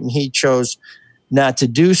Detroit, and he chose not to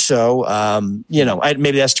do so.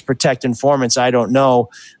 Maybe that's to protect informants. I don't know.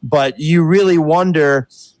 But you really wonder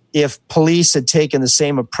if police had taken the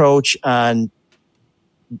same approach on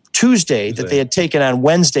Tuesday that they had taken on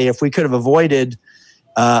Wednesday, if we could have avoided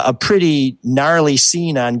a pretty gnarly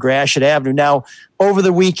scene on Gratiot Avenue. Now, over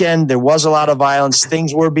the weekend, there was a lot of violence.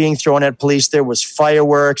 Things were being thrown at police. There was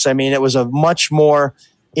fireworks. I mean, it was a much more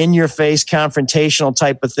in-your-face, confrontational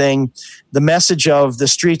type of thing. The message of the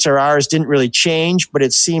streets are ours didn't really change, but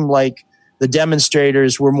it seemed like the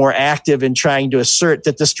demonstrators were more active in trying to assert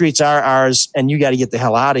that the streets are ours and you got to get the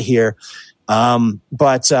hell out of here.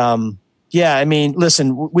 Yeah, I mean,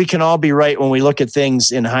 listen, we can all be right when we look at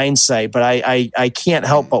things in hindsight, but I can't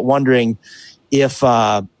help but wondering if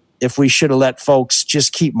we should have let folks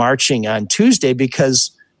just keep marching on Tuesday,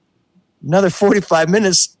 because another 45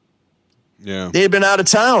 minutes, they'd have been out of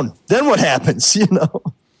town. Then what happens,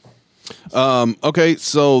 Okay,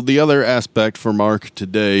 so the other aspect for Mark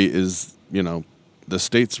today is, the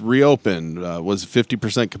state's reopened. Was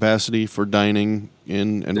 50% capacity for dining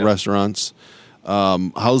in restaurants.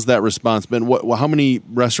 How's that response been? How many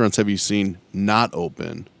restaurants have you seen not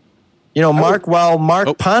open? Mark, while Mark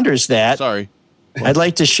ponders that, sorry, I'd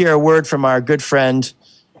like to share a word from our good friend,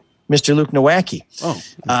 Mr. Luke Nowacki.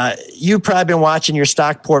 You've probably been watching your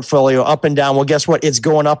stock portfolio up and down. Well, guess what? It's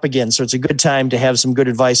going up again. So it's a good time to have some good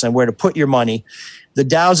advice on where to put your money. The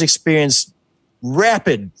Dow's experienced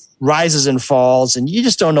rapid rises and falls, and you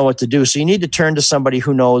just don't know what to do. So you need to turn to somebody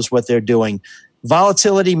who knows what they're doing.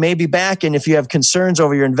 Volatility may be back, and if you have concerns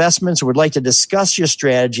over your investments or would like to discuss your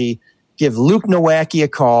strategy, give Luke Nowacki a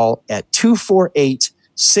call at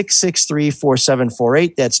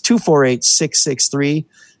 248-663-4748. That's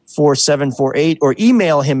 248-663-4748, or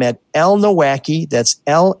email him at lnowacki, that's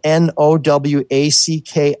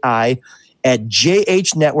LNOWACKI, at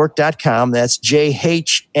jhnetwork.com. That's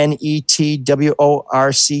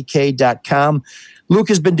JHNETWORCK.com. Luke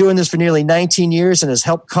has been doing this for nearly 19 years and has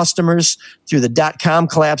helped customers through the dot-com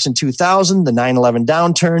collapse in 2000, the 9/11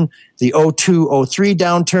 downturn, the 02-03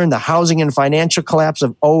 downturn, the housing and financial collapse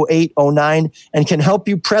of 08-09, and can help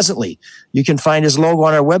you presently. You can find his logo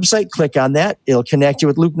on our website. Click on that. It'll connect you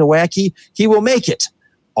with Luke Nowacki. He will make it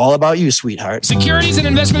all about you, sweetheart. Securities and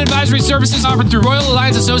investment advisory services offered through Royal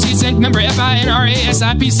Alliance Associates Inc., member FINRA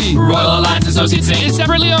SIPC. Royal Alliance Associates Inc. is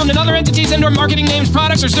separately owned, and other entities and/or marketing names,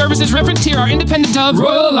 products, or services referenced here are independent of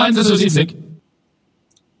Royal Alliance Associates Inc.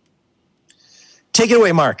 Take it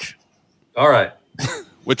away, Mark. All right.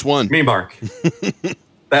 Which one? Me, Mark.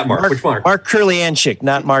 That Mark. Which Mark? Mark Kurlianchik,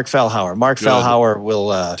 not Mark Fellhauer. Mark Fellhauer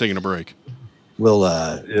will taking a break.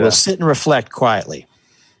 Will sit and reflect quietly.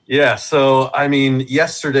 Yeah, so I mean,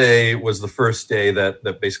 yesterday was the first day that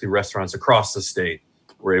basically restaurants across the state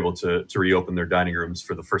were able to reopen their dining rooms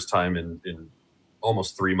for the first time in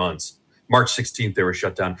almost 3 months. March 16th, they were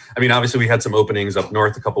shut down. I mean, obviously, we had some openings up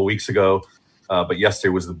north a couple of weeks ago, but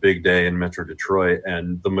yesterday was the big day in Metro Detroit.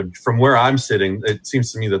 And from where I'm sitting, it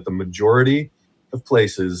seems to me that the majority of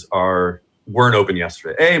places weren't open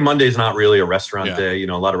yesterday. Monday's not really a restaurant day. A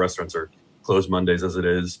lot of restaurants are closed Mondays as it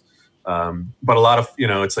is. But a lot of,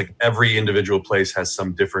 it's like every individual place has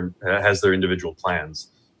their individual plans.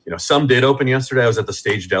 Some did open yesterday. I was at the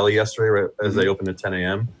Stage Deli yesterday, right, as they opened at 10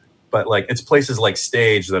 a.m. But it's places like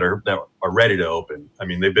Stage that are ready to open. I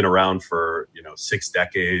mean, they've been around for, 6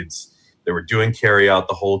 decades. They were doing carry out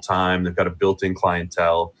the whole time. They've got a built-in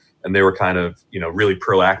clientele, and they were kind of, really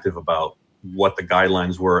proactive about what the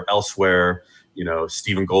guidelines were elsewhere.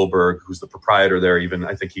 Stephen Goldberg, who's the proprietor there, even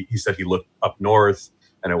I think he said he looked up north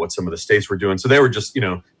and at what some of the states were doing. So they were just,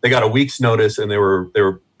 they got a week's notice and they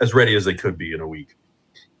were as ready as they could be in a week.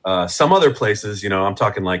 Some other places, I'm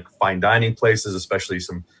talking like fine dining places, especially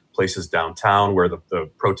some places downtown where the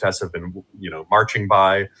protests have been, marching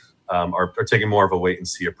by, are taking more of a wait and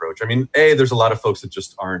see approach. I mean, there's a lot of folks that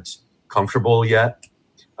just aren't comfortable yet.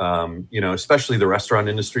 Especially the restaurant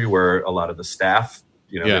industry where a lot of the staff,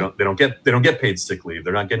 they don't get paid sick leave.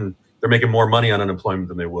 They're making more money on unemployment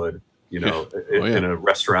than they would. In a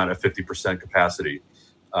restaurant at 50% capacity.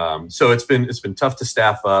 So it's been tough to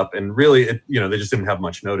staff up, and really, they just didn't have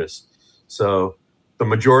much notice. So the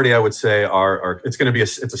majority, I would say, it's going to be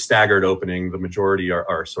it's a staggered opening. The majority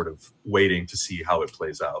are sort of waiting to see how it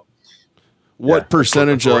plays out. What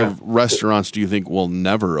percentage of restaurants do you think will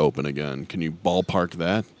never open again? Can you ballpark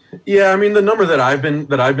that? Yeah, I mean, the number that I've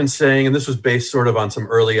been saying, and this was based sort of on some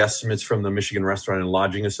early estimates from the Michigan Restaurant and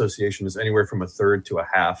Lodging Association, is anywhere from a third to a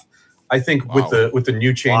half. I think with the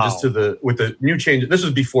new changes this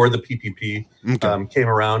was before the PPP came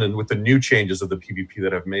around, and with the new changes of the PPP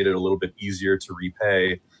that have made it a little bit easier to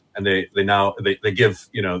repay, and they give,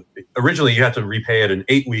 originally you had to repay it in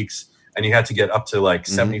 8 weeks, and you had to get up to like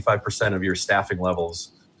 75% of your staffing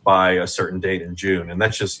levels by a certain date in June, and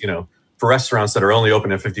that's just for restaurants that are only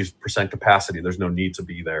open at 50% capacity, there's no need to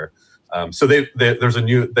be there. So there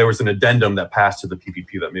was an addendum that passed to the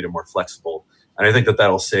PPP that made it more flexible. And I think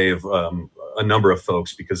that'll save a number of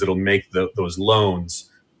folks because it'll make those loans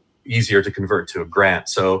easier to convert to a grant.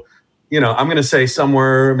 So, I'm going to say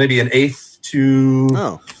somewhere maybe an eighth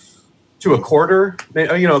to a quarter.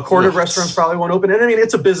 A quarter of restaurants probably won't open. And I mean,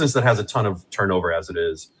 it's a business that has a ton of turnover as it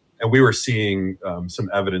is. And we were seeing some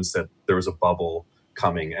evidence that there was a bubble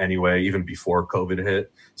coming anyway, even before COVID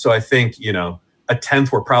hit. So I think, a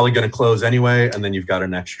tenth we're probably going to close anyway. And then you've got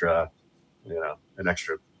an extra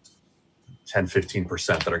 10,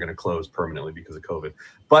 15% that are going to close permanently because of COVID.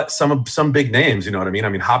 But some big names, you know what I mean? I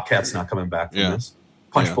mean, Hopcat's not coming back from this.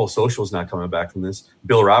 Punch Bowl Social is not coming back from this.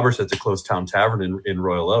 Bill Roberts had to close Town Tavern in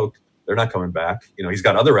Royal Oak. They're not coming back. He's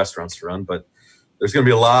got other restaurants to run, but there's going to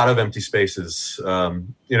be a lot of empty spaces.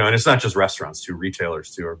 And it's not just restaurants too.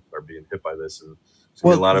 Retailers too are being hit by this. And there's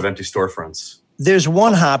going to be a lot of empty storefronts. There's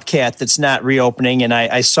one Hopcat that's not reopening, and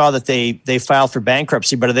I saw that they filed for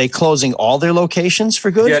bankruptcy, but are they closing all their locations for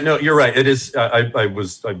good? Yeah, no, you're right. It is. I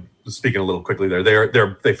was speaking a little quickly there.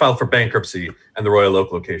 They filed for bankruptcy, and the Royal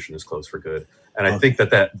Oak location is closed for good. And I think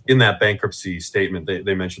that in that bankruptcy statement,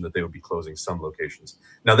 they mentioned that they would be closing some locations.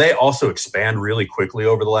 Now, they also expand really quickly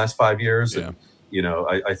over the last 5 years. Yeah. And,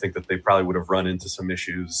 I think that they probably would have run into some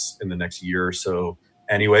issues in the next year or so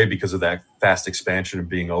anyway, because of that fast expansion and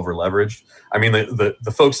being over leveraged. I mean,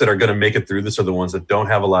 the folks that are going to make it through this are the ones that don't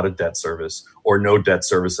have a lot of debt service or no debt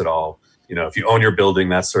service at all. If you own your building,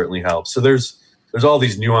 that certainly helps. So there's all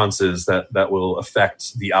these nuances that will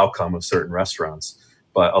affect the outcome of certain restaurants,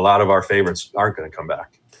 but a lot of our favorites aren't going to come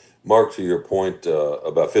back. Mark, to your point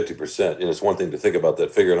about 50%, it's one thing to think about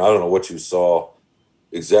that figure, and I don't know what you saw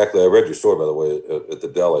exactly. I read your story, by the way, at the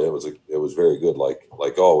deli. It was very good, like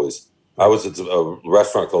always. I was at a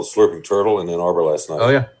restaurant called Slurping Turtle in Ann Arbor last night. Oh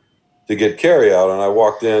yeah, to get carry out, and I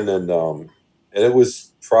walked in and it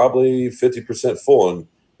was probably 50% full. And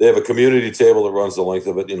they have a community table that runs the length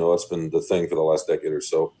of it. That's been the thing for the last decade or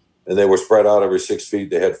so. And they were spread out every 6 feet.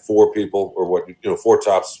 They had 4 people, or four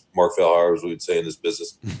tops. Mark Fehlhauer, as we would say in this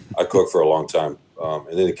business. I cooked for a long time.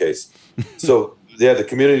 In any case, so they had the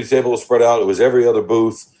community table spread out. It was every other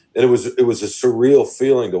booth, and it was a surreal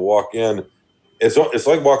feeling to walk in. It's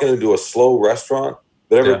like walking into a slow restaurant,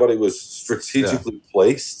 but everybody was strategically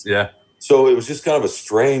placed. Yeah. So it was just kind of a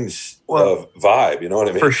strange vibe. You know what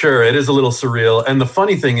I mean? For sure. It is a little surreal. And the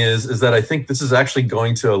funny thing is that I think this is actually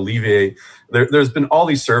going to alleviate. There's been all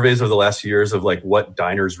these surveys over the last few years of like what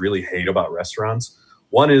diners really hate about restaurants.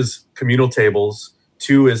 One is communal tables.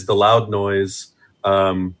 2 is the loud noise.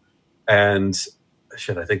 And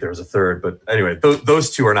I think there was a third. But anyway, those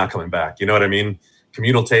 2 are not coming back. You know what I mean?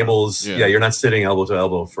 Communal tables, you're not sitting elbow to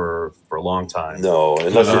elbow for a long time. No,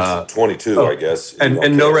 unless you're 22, I guess.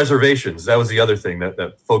 And no reservations. That was the other thing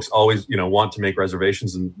that folks always, want to make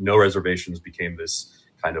reservations, and no reservations became this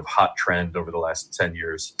kind of hot trend over the last 10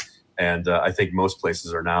 years. And I think most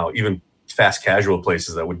places are now, even fast casual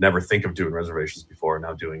places that would never think of doing reservations before, are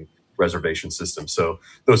now doing reservation systems. So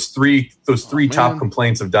those three top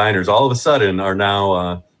complaints of diners all of a sudden are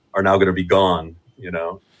now going to be gone,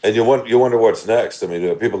 And you wonder what's next. I mean,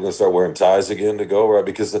 are people going to start wearing ties again to go, right?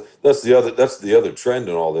 Because that's the other trend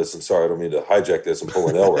in all this. And sorry, I don't mean to hijack this and pull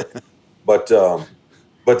an Elric, but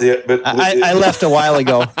I left a while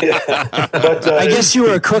ago. I guess you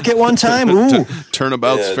were a cook at one time. Ooh,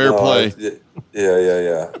 turnabout's fair play.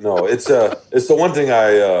 Yeah. No, it's the one thing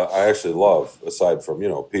I actually love aside from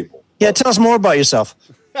people. Yeah, tell us more about yourself.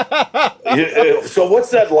 So what's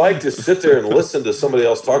that like to sit there and listen to somebody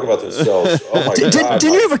else talk about themselves? Oh my God!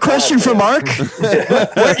 Didn't you have a question for Mark?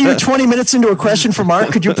 Weren't you 20 minutes into a question for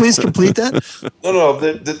Mark? Could you please complete that? No.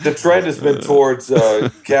 The trend has been towards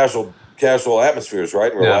casual atmospheres,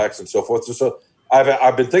 right? And relax and so forth. So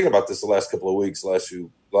I've been thinking about this the last couple of weeks, last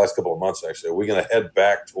couple of months actually. Are we going to head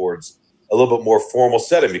back towards a little bit more formal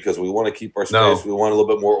setting because we want to keep our space, we want a little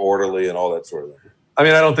bit more orderly and all that sort of thing? I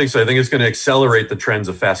mean, I don't think so. I think it's going to accelerate the trends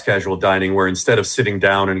of fast casual dining, where instead of sitting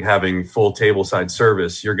down and having full tableside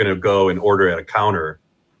service, you're going to go and order at a counter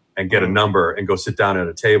and get a number and go sit down at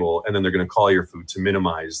a table, and then they're going to call your food to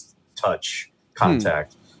minimize touch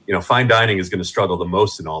contact. Fine dining is going to struggle the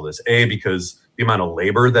most in all this. Because the amount of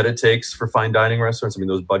labor that it takes for fine dining restaurants, I mean,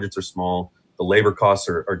 those budgets are small. The labor costs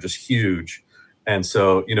are just huge. And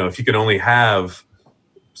so, if you can only have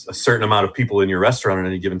a certain amount of people in your restaurant at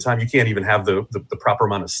any given time, you can't even have the proper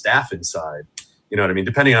amount of staff inside. You know what I mean?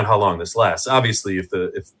 Depending on how long this lasts. Obviously, if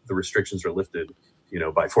the restrictions are lifted,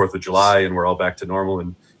 by 4th of July and we're all back to normal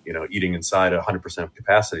and, eating inside 100%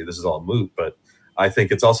 capacity, this is all moot. But I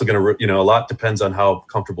think it's also going to, a lot depends on how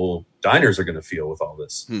comfortable diners are going to feel with all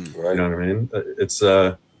this. Right. You know what I mean? It's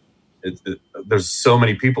there's so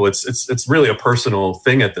many people. It's really a personal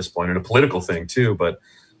thing at this point and a political thing too. But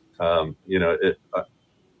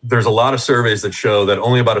there's a lot of surveys that show that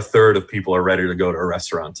only about a third of people are ready to go to a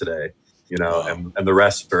restaurant today. And the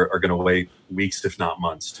rest are going to wait weeks, if not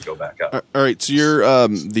months, to go back up. All right. So you're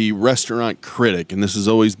the restaurant critic, and this has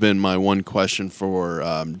always been my one question for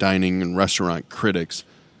dining and restaurant critics.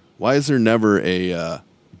 Why is there never a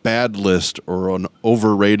bad list or an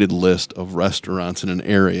overrated list of restaurants in an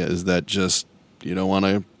area? Is that just you don't want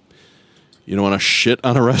to shit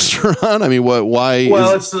on a restaurant? I mean, why?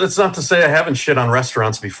 Well, it's not to say I haven't shit on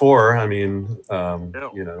restaurants before. I mean,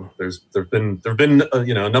 there've been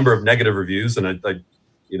a number of negative reviews, and I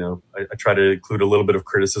try to include a little bit of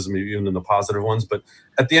criticism even in the positive ones. But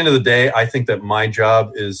at the end of the day, I think that my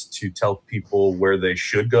job is to tell people where they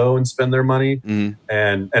should go and spend their money,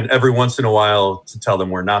 and every once in a while to tell them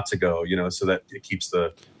where not to go. So that it keeps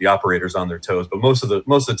the operators on their toes. But most of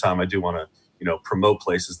the time, I do want to promote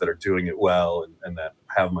places that are doing it well and that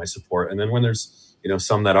have my support. And then when there's,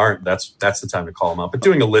 some that aren't, that's the time to call them up. But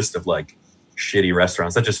doing a list of like shitty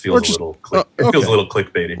restaurants, that just feels a little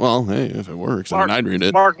clickbaity. Well, hey, if it works, Mark, I'd read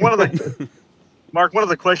it. Mark, one of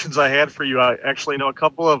the questions I had for you, I actually know a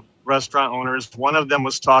couple of restaurant owners. One of them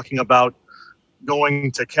was talking about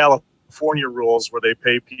going to California rules where they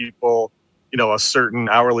pay people, a certain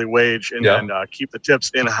hourly wage and then keep the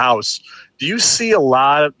tips in-house. Do you see a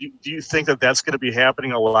lot of, do you think that that's going to be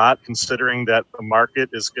happening a lot, considering that the market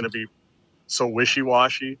is going to be so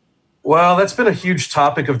wishy-washy? Well, that's been a huge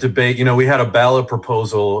topic of debate. We had a ballot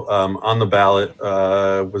proposal on the ballot.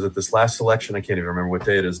 Was it this last election? I can't even remember what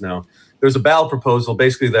day it is now. There's a ballot proposal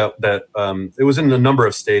basically that it was in a number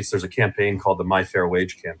of states. There's a campaign called the My Fair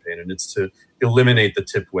Wage campaign, and it's to eliminate the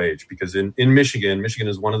tip wage because in Michigan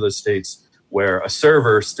is one of the states where a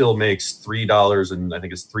server still makes $3 and I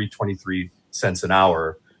think it's $3.23 an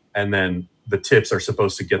hour, and then the tips are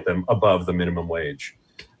supposed to get them above the minimum wage.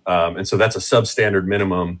 And so that's a substandard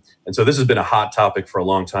minimum. And so this has been a hot topic for a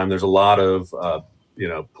long time. There's a lot of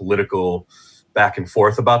political back and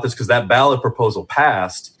forth about this because that ballot proposal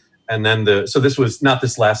passed, and then this was not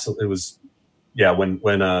this last. It was when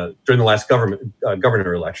during the last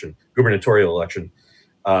gubernatorial election.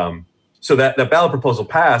 So that ballot proposal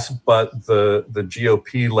passed, but the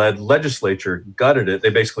GOP-led legislature gutted it.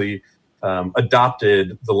 They basically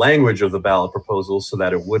adopted the language of the ballot proposal so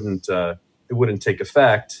that it wouldn't take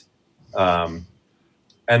effect, and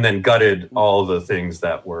then gutted all the things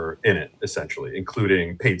that were in it, essentially,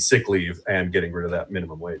 including paid sick leave and getting rid of that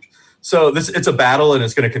minimum wage. So it's a battle, and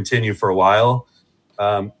it's going to continue for a while.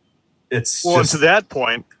 To that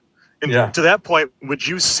point, would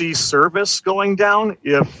you see service going down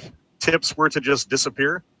if tips were to just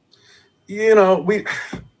disappear? We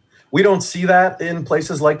don't see that in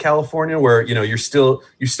places like California where you still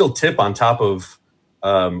tip on top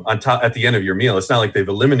at the end of your meal. It's not like they've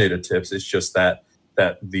eliminated tips. It's just that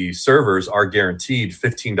the servers are guaranteed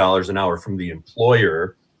 $15 an hour from the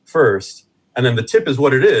employer first, and then the tip is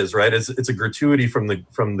what it is, right? It's a gratuity from the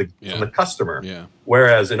customer. Yeah.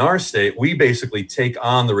 Whereas in our state, we basically take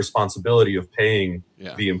on the responsibility of paying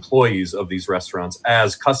the employees of these restaurants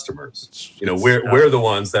as customers. We're the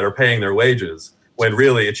ones that are paying their wages when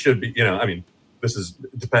really it should be. It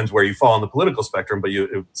depends where you fall on the political spectrum, but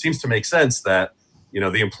it seems to make sense that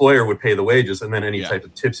the employer would pay the wages, and then any type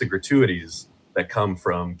of tips and gratuities that come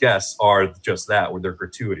from guests are just that, where they're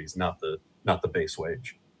gratuities, not the base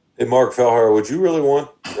wage. Hey, Mark Fellhauer, would you really want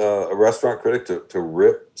a restaurant critic to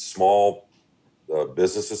rip small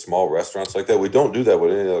businesses, small restaurants like that? We don't do that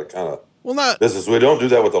with any other kind of business. We don't do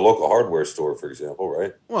that with a local hardware store, for example,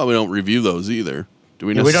 right? Well, we don't review those either. Do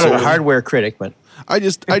we? We don't have a hardware critic, but I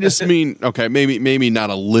just mean, okay, maybe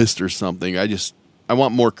not a list or something. I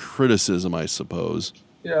want more criticism, I suppose.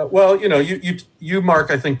 Yeah, well, you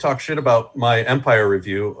Mark, I think talked shit about my Empire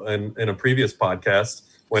review in a previous podcast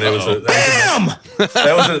when it was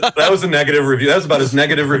that was a negative review. That was about as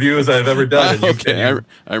negative review as I've ever done.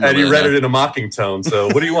 And you read it in a mocking tone. So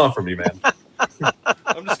what do you want from me, man?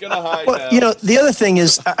 I'm just gonna hide. Well, the other thing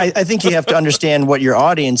is, I think you have to understand what your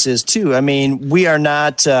audience is too. I mean, we are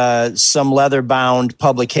not some leather-bound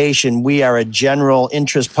publication. We are a general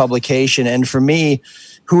interest publication, and for me,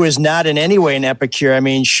 who is not in any way an epicure, I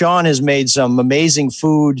mean, Sean has made some amazing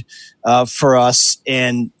food for us,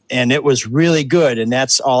 and and it was really good, and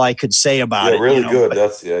that's all I could say about it. Really good.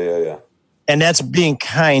 That's yeah. And that's being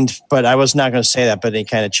kind, but I was not going to say that, but he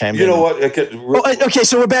kind of chimed in. You know what? Okay,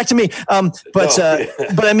 so we're back to me. But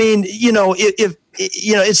I mean,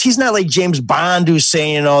 if he's not like James Bond who's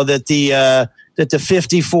saying, that the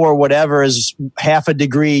 54 whatever is half a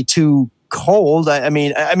degree too cold. I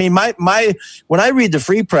mean, my when I read the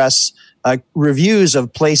Free Press reviews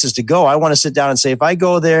of places to go, I want to sit down and say, if I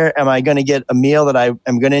go there, am I going to get a meal that I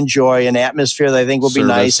am going to enjoy, an atmosphere that I think will be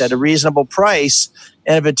nice at a reasonable price?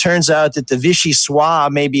 And if it turns out that the Vichy Soir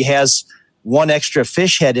maybe has one extra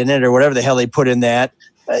fish head in it or whatever the hell they put in that,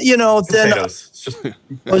 then potatoes. It's just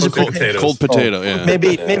cold potato. Yeah.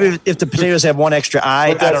 Maybe if the potatoes have one extra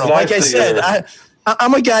eye, I don't know. Like I said,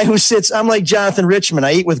 I'm a guy who I'm like Jonathan Richman.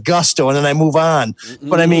 I eat with gusto and then I move on.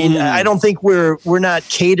 But I mean, I don't think we're not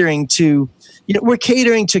catering to, we're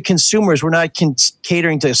catering to consumers. We're not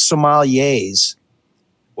catering to sommeliers.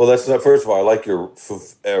 Well, that's not. First of all, I like your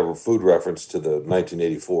food reference to the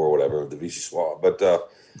 1984 or whatever, the Vichy Soir. But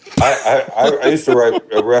I used to write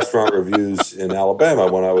restaurant reviews in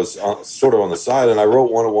Alabama when I was sort of on the side, and I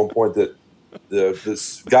wrote one at one point that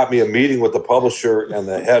this got me a meeting with the publisher and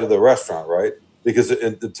the head of the restaurant, right? Because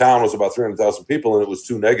the town was about 300,000 people, and it was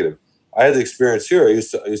too negative. I had the experience here. I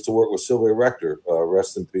used to work with Sylvia Rector,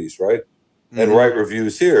 rest in peace, right? And write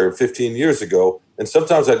reviews here 15 years ago. And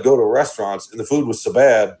sometimes I'd go to restaurants and the food was so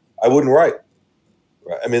bad, I wouldn't write.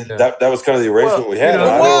 Right? I mean, that was kind of the arrangement we had.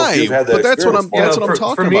 Why? But that's what I'm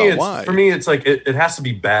talking about. Why? For me, it's like it has to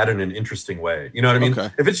be bad in an interesting way. You know what I mean?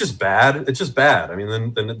 Okay. If it's just bad, it's just bad. I mean,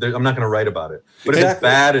 then I'm not going to write about it. But if it's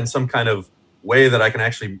bad in some kind of way that I can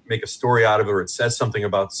actually make a story out of it, or it says something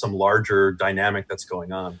about some larger dynamic that's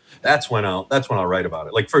going on, that's when I'll write about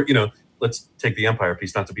it. Like let's take the Empire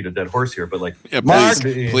piece, not to beat a dead horse here, but like,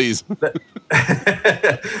 please.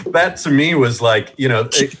 That to me was like,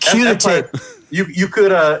 Empire, you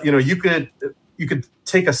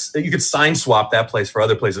could sign swap that place for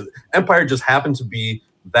other places. Empire just happened to be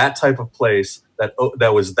that type of place that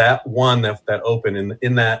was that one that opened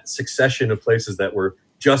in that succession of places that were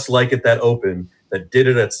just like it, that open, that did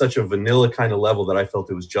it at such a vanilla kind of level that I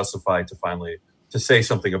felt it was justified to finally to say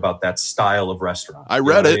something about that style of restaurant. I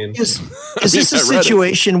read it. Is this a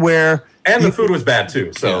situation where... And the food was bad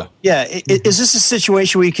too, so... Yeah. Is this a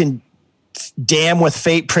situation where you can damn with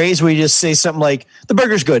fate praise, where you just say something like, the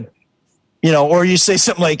burger's good, or you say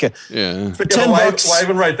something like, for $10... Why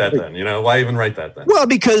even write that then? Why even write that then? Well,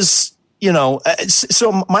 because...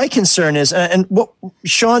 so my concern is, and what,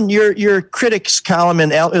 Sean, your critics column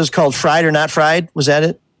it was called Fried or Not Fried. Was that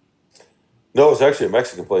it? No, it was actually a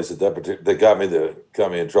Mexican place that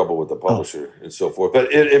got me in trouble with the publisher and so forth.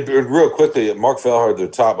 But it real quickly, Mark Fellhard, the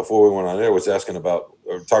top before we went on air, was talking about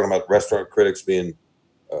restaurant critics being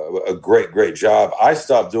a great job. I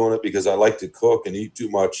stopped doing it because I like to cook and eat too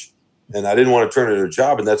much, and I didn't want to turn it into a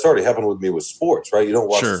job. And that's already happened with me with sports, right? You don't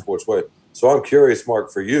watch the sports way. So I'm curious,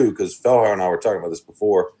 Mark, for you, because Fellhard and I were talking about this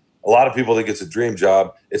before. A lot of people think it's a dream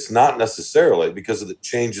job. It's not necessarily, because it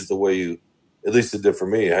changes the way you. At least it did for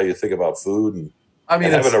me, how you think about food and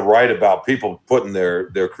having to write about people putting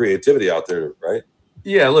their creativity out there, right?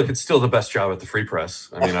 Yeah, look, it's still the best job at the Free Press.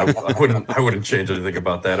 I mean, I wouldn't change anything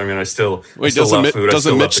about that. I mean, I still love food.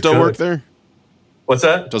 Doesn't Mitch still work there? What's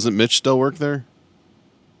that? Doesn't Mitch still work there?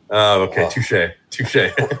 Oh, okay,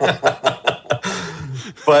 touche.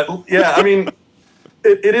 But yeah, I mean,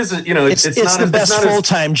 it is. It's not the best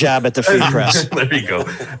full-time job at the Free Press. There you go.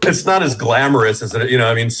 It's not as glamorous as it.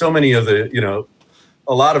 I mean, so many of the.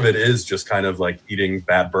 A lot of it is just kind of like eating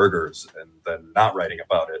bad burgers and then not writing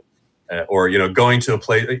about it, or going to a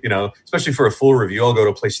place. Especially for a full review, I'll go to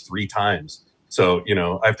a place 3 times. So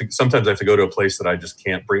sometimes I have to go to a place that I just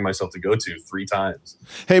can't bring myself to go to 3 times.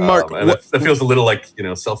 Hey, Mark, and that feels a little like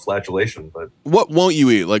self-flagellation. But what won't you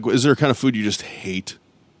eat? Like, is there a kind of food you just hate?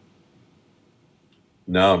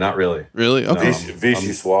 No, not really. Really? Okay.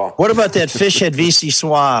 Vichy Soir. What about that fish head Vichy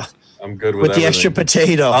Soir? I'm good with the extra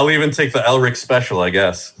potato. I'll even take the Elric special, I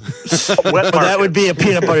guess. Well, that would be a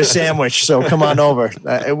peanut butter sandwich. So come on over.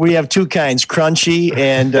 We have 2 kinds: crunchy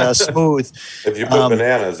and smooth. If you put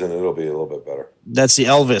bananas in it, it'll be a little bit better. That's the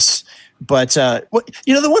Elvis. But the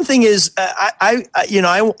one thing is, I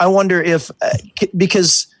wonder if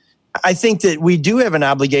because. I think that we do have an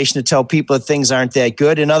obligation to tell people that things aren't that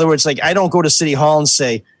good. In other words, like, I don't go to City Hall and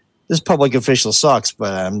say, this public official sucks,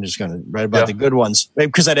 but I'm just going to write about the good ones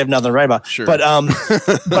because I'd have nothing to write about. Sure. But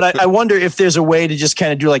I wonder if there's a way to just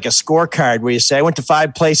kind of do like a scorecard where you say, I went to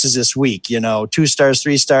 5 places this week, 2 stars,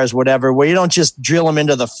 3 stars, whatever, where you don't just drill them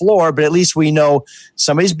into the floor, but at least we know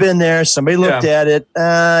somebody's been there, somebody looked at it.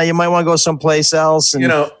 You might want to go someplace else. And,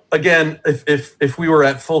 again, if we were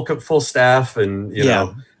at full staff and,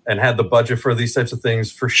 know, and had the budget for these types of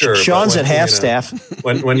things, for sure. Sean's at half staff.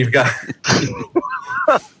 When you've got...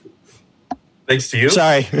 Thanks to you.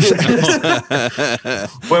 Sorry.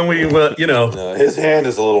 When we, no, his hand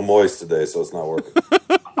is a little moist today, so it's not working.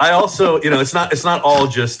 I also, it's not all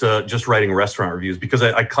just writing restaurant reviews because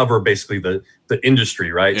I cover basically the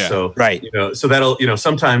industry, right? Yeah. So, right. So that'll,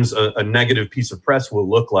 sometimes a negative piece of press will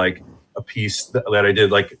look like a piece that I did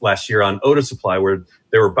like last year on Oda Supply, where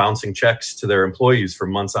they were bouncing checks to their employees for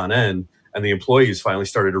months on end, and the employees finally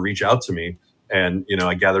started to reach out to me. And,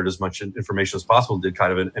 I gathered as much information as possible, did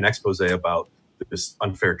kind of an expose about this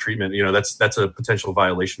unfair treatment. That's a potential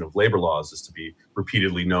violation of labor laws, is to be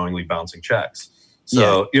repeatedly, knowingly bouncing checks.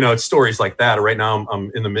 So, it's stories like that. Right now,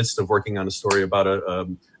 I'm in the midst of working on a story about a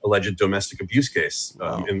alleged domestic abuse case,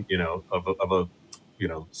 of a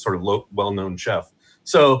sort of well-known chef.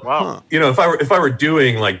 So, if I were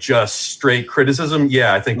doing like just straight criticism,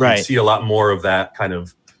 I think you'd see a lot more of that kind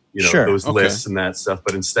of, those lists and that stuff.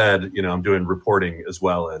 But instead, I'm doing reporting as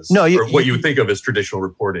well as what you would think of as traditional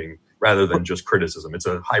reporting rather than just criticism. It's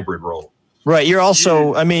a hybrid role. Right. You're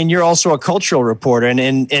also, you're also a cultural reporter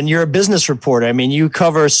and you're a business reporter. You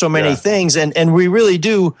cover so many things and we really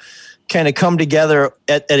do kind of come together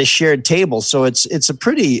at a shared table. So it's a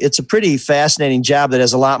pretty fascinating job that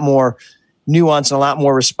has a lot more nuance and a lot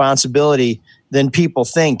more responsibility than people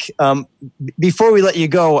think. Before we let you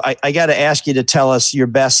go, I got to ask you to tell us your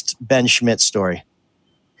best Ben Schmidt story.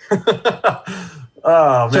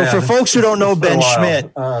 Oh, man. So for folks who don't know Ben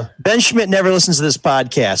Schmidt, Ben Schmidt never listens to this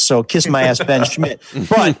podcast, so kiss my ass, Ben Schmidt.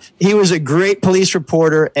 But he was a great police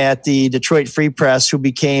reporter at the Detroit Free Press who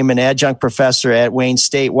became an adjunct professor at Wayne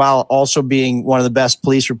State while also being one of the best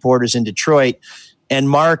police reporters in Detroit. And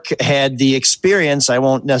Mark had the experience, I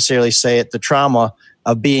won't necessarily say it, the trauma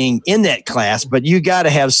of being in that class, but you got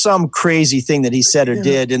to have some crazy thing that he said or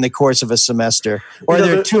did in the course of a semester, or are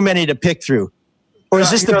there too many to pick through? Or is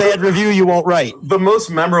this the bad review you won't write? The most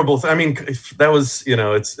memorable thing, that was,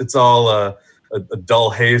 it's all a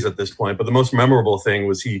dull haze at this point, but the most memorable thing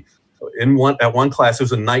was at one class, it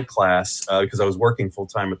was a night class, because I was working full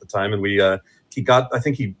time at the time, and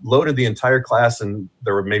he loaded the entire class, and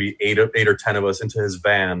there were maybe eight or 10 of us into his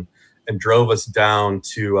van and drove us down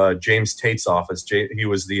to James Tate's office. He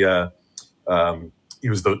was the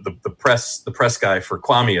press guy for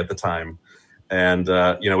Kwame at the time. And,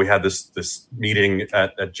 we had this meeting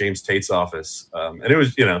at James Tate's office. And it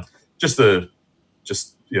was, just a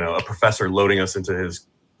professor loading us into his,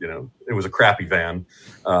 it was a crappy van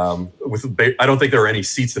I don't think there were any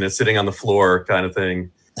seats in it, sitting on the floor kind of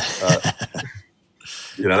thing. That's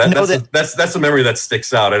a memory that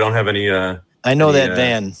sticks out. I don't have any, that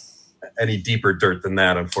van. Any deeper dirt than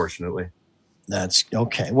that, unfortunately. That's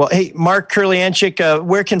okay. Well, hey, Mark Kurlianchik,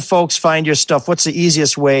 where can folks find your stuff? What's the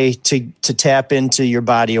easiest way to tap into your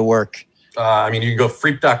body of work? You can go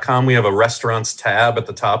freep.com. We have a restaurants tab at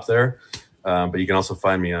the top there. But you can also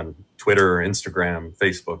find me on Twitter, Instagram,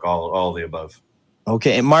 Facebook, all the above.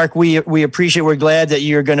 Okay. And Mark, we appreciate, we're glad that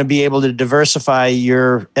you're going to be able to diversify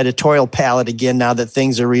your editorial palette again now that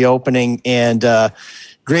things are reopening. And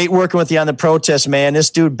great working with you on the protest, man.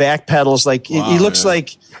 This dude backpedals like he looks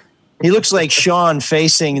like. He looks like Sean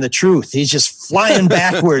facing the truth. He's just flying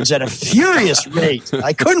backwards at a furious rate.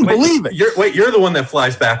 I couldn't believe it. You're the one that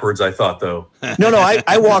flies backwards, I thought, though. No,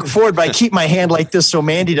 I walk forward, but I keep my hand like this so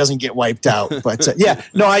Mandy doesn't get wiped out. But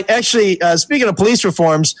I actually, speaking of police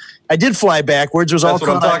reforms, I did fly backwards. It was That's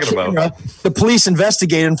all what I'm talking about. The police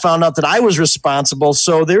investigated and found out that I was responsible.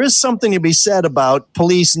 So there is something to be said about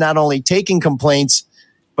police not only taking complaints,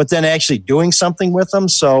 but then actually doing something with them.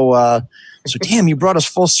 So damn, you brought us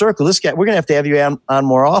full circle. This guy, we're going to have you on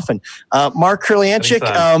more often. Mark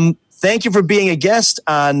Kurlianchik, thank you for being a guest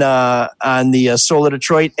on the Soul of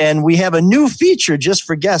Detroit. And we have a new feature just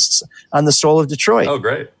for guests on the Soul of Detroit. Oh,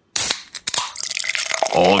 great.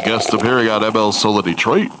 All guests appearing on ML Soul of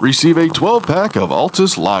Detroit receive a 12-pack of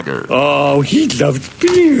Altus Lager. Oh, he loves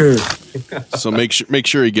beer. So make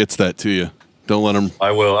sure he gets that to you. Don't let him.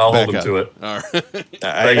 I will. I'll hold him to it. All right.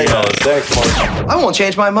 Thanks, Mark. I won't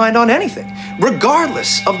change my mind on anything,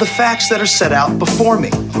 regardless of the facts that are set out before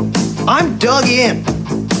me. I'm dug in,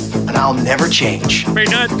 and I'll never change.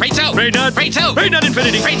 Freight nut. Freight out. Freight nut. Freight out. Freight nut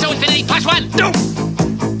infinity. Freight infinity +1. No.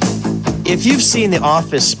 if you've seen The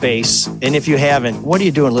Office Space, and if you haven't, what are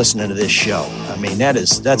you doing listening to this show? I mean,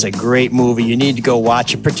 that's a great movie. You need to go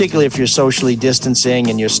watch it, particularly if you're socially distancing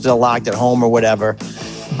and you're still locked at home or whatever.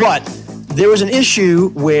 But there was an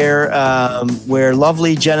issue where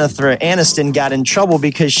lovely Jennifer Aniston got in trouble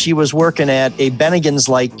because she was working at a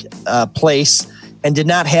Bennigan's-like place and did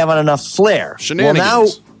not have enough flair. Shenanigans. Well,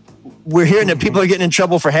 now we're hearing that people are getting in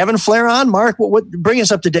trouble for having flair on. Mark, bring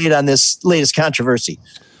us up to date on this latest controversy.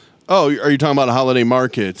 Oh, are you talking about a Holiday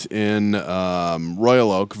Market in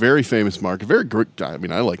Royal Oak? Very famous market. Very great. I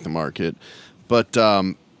mean, I like the market. But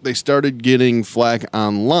they started getting flack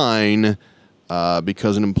online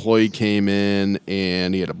because an employee came in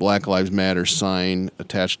and he had a Black Lives Matter sign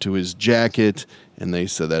attached to his jacket. And they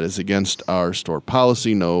said that is against our store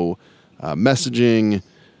policy. No messaging.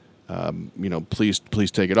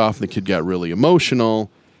 Please take it off. And the kid got really emotional.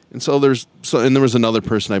 And so there was another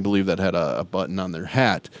person, I believe, that had a button on their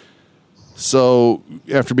hat. So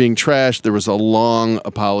after being trashed, there was a long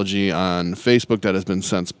apology on Facebook that has been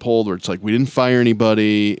since pulled, where it's like, we didn't fire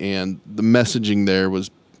anybody, and the messaging there was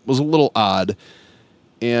a little odd.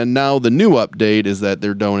 And now the new update is that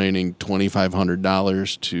they're donating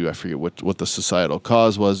 $2,500 to, I forget what the societal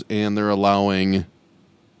cause was, and they're allowing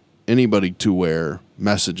anybody to wear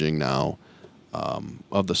messaging now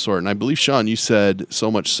of the sort. And I believe, Sean, you said so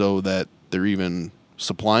much so that they're even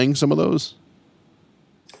supplying some of those?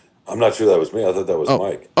 I'm not sure that was me. I thought that was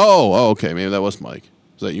Mike. Oh, okay. Maybe that was Mike.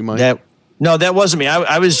 Is that you, Mike? No, that wasn't me.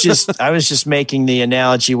 I was just making the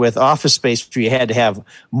analogy with Office Space where you had to have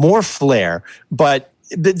more flair. But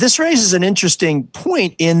this raises an interesting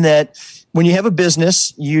point in that when you have a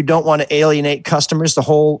business, you don't want to alienate customers. The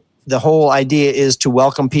whole idea is to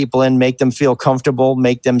welcome people in, make them feel comfortable,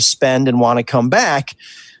 make them spend and want to come back.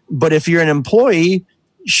 But if you're an employee,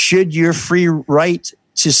 should your free right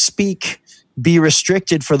to speak be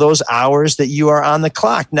restricted for those hours that you are on the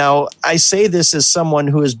clock? Now, I say this as someone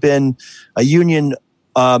who has been a union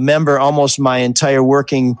member almost my entire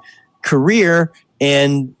working career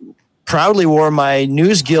and proudly wore my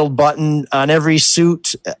News Guild button on every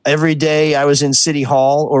suit every day I was in City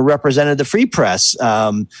Hall or represented the Free Press.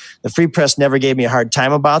 The Free Press never gave me a hard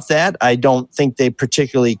time about that. I don't think they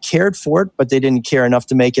particularly cared for it, but they didn't care enough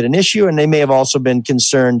to make it an issue. And they may have also been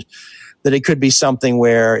concerned that it could be something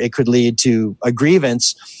where it could lead to a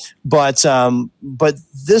grievance. But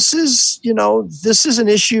this is an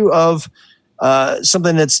issue of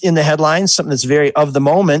something that's in the headlines, something that's very of the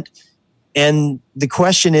moment. And the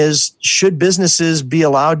question is, should businesses be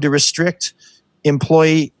allowed to restrict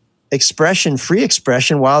employee expression, free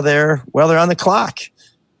expression, while they're on the clock?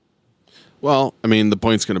 Well, I mean, the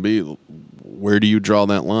point's going to be, where do you draw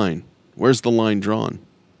that line? Where's the line drawn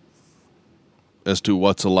as to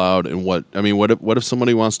what's allowed and what? I mean, what if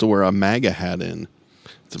somebody wants to wear a MAGA hat in?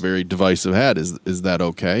 It's a very divisive hat. Is that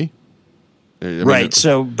okay? Right.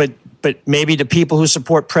 So, but maybe to people who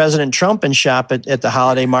support President Trump and shop at the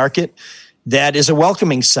Holiday Market, that is a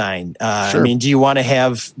welcoming sign. Sure. I mean, do you want to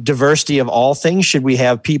have diversity of all things? Should we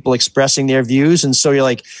have people expressing their views? And so you're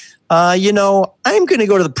like, I'm going to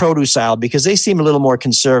go to the produce aisle because they seem a little more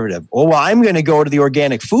conservative. Well, I'm going to go to the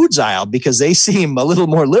organic foods aisle because they seem a little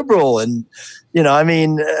more liberal. And, we are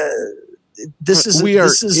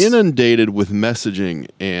inundated with messaging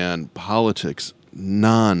and politics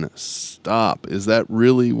non-stop. Is that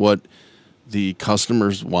really what the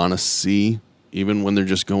customers want to see, even when they're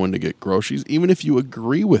just going to get groceries? Even if you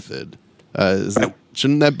agree with it,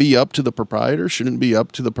 shouldn't that be up to the proprietor? Shouldn't it be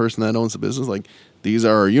up to the person that owns the business? Like, these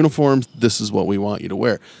are our uniforms. This is what we want you to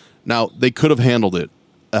wear. Now, they could have handled it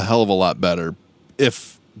a hell of a lot better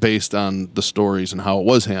if, based on the stories and how it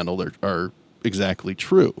was handled, are exactly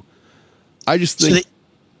true. I just think...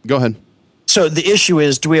 go ahead. So the issue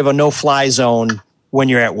is, do we have a no-fly zone when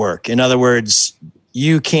you're at work? In other words,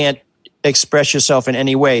 you can't express yourself in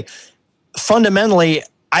any way. Fundamentally,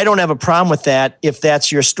 I don't have a problem with that if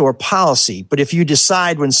that's your store policy. But if you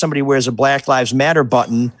decide when somebody wears a Black Lives Matter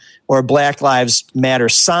button or a Black Lives Matter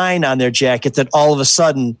sign on their jacket that all of a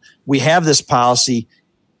sudden we have this policy,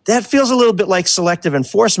 that feels a little bit like selective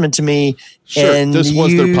enforcement to me. Sure, and this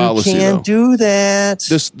was their policy. You can't do that.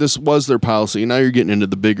 This was their policy. Now you're getting into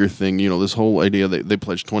the bigger thing. This whole idea that they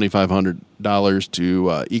pledged $2,500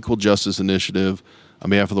 to Equal Justice Initiative on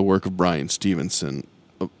behalf of the work of Brian Stevenson,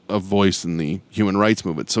 a voice in the human rights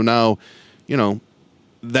movement. So now,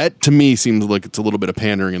 that to me seems like it's a little bit of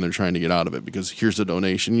pandering and they're trying to get out of it because here's a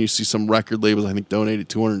donation. You see some record labels, I think, donated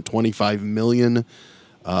 $225 million.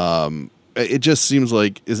 It just seems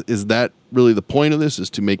like, is that really the point of this, is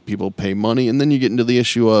to make people pay money? And then you get into the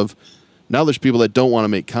issue of, now there's people that don't want to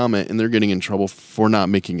make comment and they're getting in trouble for not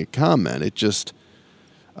making a comment. It just,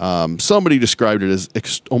 Somebody described it as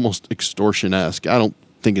almost extortion-esque. I don't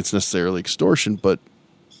think it's necessarily extortion, but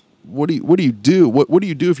what do you do? What do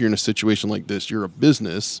you do if you're in a situation like this? You're a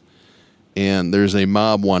business, and there's a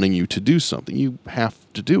mob wanting you to do something. You have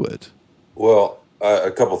to do it. Well,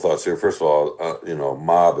 a couple thoughts here. First of all,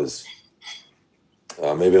 mob is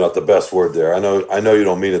maybe not the best word there. I know you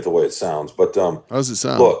don't mean it the way it sounds, but how does it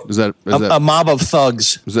sound? Look, is that a mob of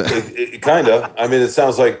thugs? Is that kind of? I mean, it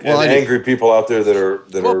sounds like angry people out there that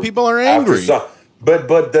are people are angry, but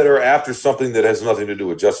that are after something that has nothing to do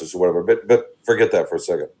with justice or whatever. But forget that for a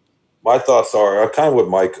second. My thoughts are kind of with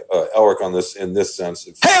Mike Elrick on this in this sense.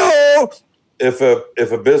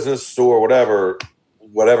 If a business, store, whatever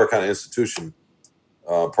kind of institution,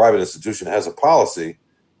 private institution has a policy,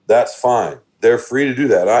 that's fine. They're free to do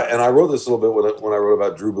that. I wrote this a little bit when I wrote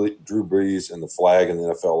about Drew Brees and the flag in the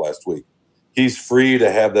NFL last week. He's free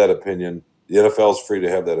to have that opinion. The NFL is free to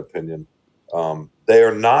have that opinion. They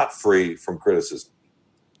are not free from criticism.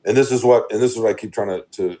 And this is what I keep trying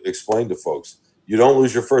to explain to folks. You don't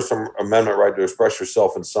lose your First Amendment right to express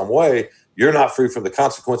yourself in some way. You're not free from the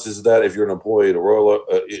consequences of that if you're an employee at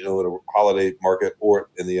a holiday market or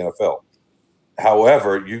in the NFL.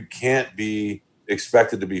 However, you can't be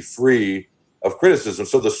expected to be free of criticism.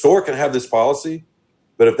 So the store can have this policy,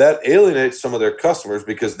 but if that alienates some of their customers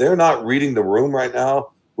because they're not reading the room right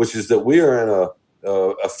now, which is that we are in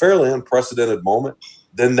a fairly unprecedented moment,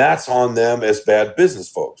 then that's on them as bad business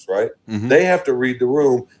folks, right? Mm-hmm. They have to read the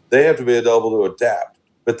room. They have to be able to adapt.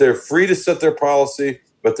 But they're free to set their policy,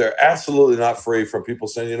 but they're absolutely not free from people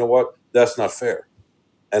saying, you know what, that's not fair,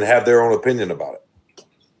 and have their own opinion about it.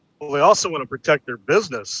 Well, they also want to protect their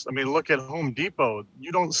business. I mean, look at Home Depot.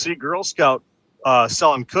 You don't see Girl Scout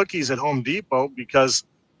selling cookies at Home Depot because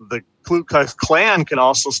the Ku Klux Klan can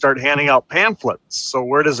also start handing out pamphlets. So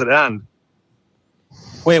where does it end?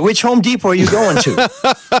 Wait, which Home Depot are you going to?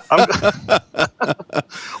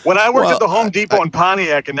 When I worked at the Home Depot in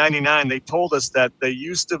Pontiac in '99, they told us that they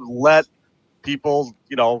used to let people,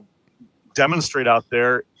 demonstrate out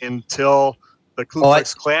there until the Ku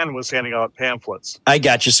Klux Klan was handing out pamphlets. I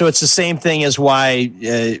got you. So it's the same thing as why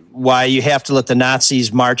you have to let the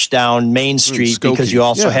Nazis march down Main Street because you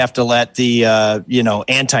also have to let the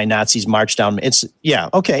anti-Nazis march down.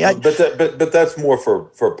 Okay. But that's more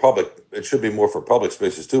for public. It should be more for public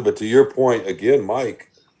spaces too. But to your point again,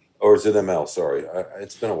 Mike, or is it ML? Sorry,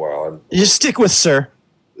 it's been a while. You stick with sir.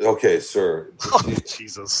 Okay, sir.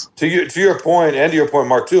 Jesus. To your point, and to your point,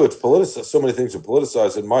 Mark, too, it's politicized. So many things are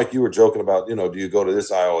politicized. And Mike, you were joking about, do you go to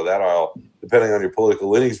this aisle or that aisle, depending on your political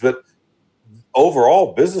leanings. But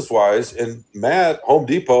overall, business-wise, and Matt, Home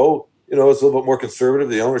Depot, it's a little bit more conservative.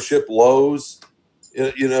 The ownership, Lowe's,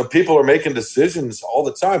 people are making decisions all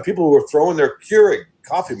the time. People who are throwing their Keurig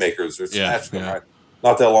coffee makers or smashing them right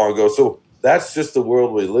not that long ago. So that's just the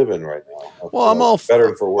world we live in right now. Well, I'm all better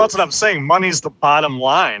and for worse. That's what I'm saying. Money's the bottom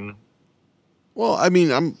line. Well, I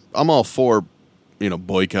mean, I'm all for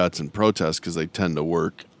boycotts and protests because they tend to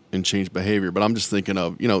work and change behavior. But I'm just thinking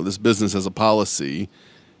of this business as a policy,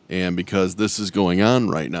 and because this is going on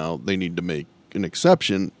right now, they need to make an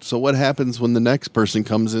exception. So what happens when the next person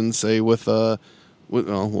comes in, say we'll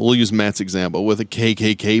use Matt's example, with a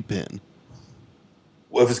KKK pin?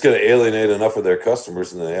 Well, if it's going to alienate enough of their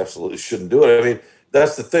customers, then they absolutely shouldn't do it. I mean,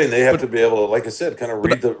 that's the thing. They have to be able to, like I said, kind of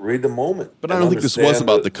read the moment. But I don't think this was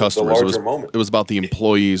about the customers. It was about the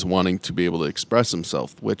employees wanting to be able to express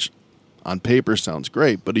themselves, which on paper sounds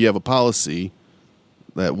great. But do you have a policy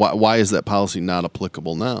that why is that policy not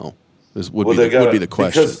applicable now? Would be the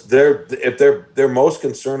question. Because if they're most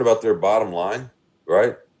concerned about their bottom line,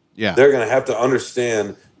 right? Yeah, they're going to have to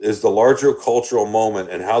understand is the larger cultural moment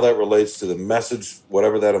and how that relates to the message,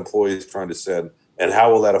 whatever that employee is trying to send, and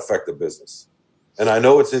how will that affect the business. And I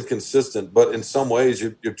know it's inconsistent, but in some ways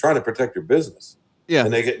you're trying to protect your business. Yeah,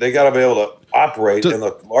 and they got to be able to operate in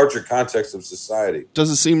the larger context of society. Does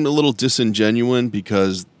it seem a little disingenuous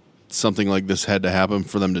because something like this had to happen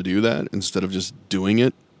for them to do that instead of just doing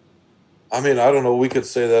it? I mean, I don't know. We could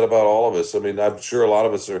say that about all of us. I mean, I'm sure a lot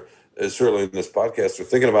of us are, certainly in this podcast, are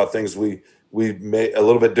thinking about things we made a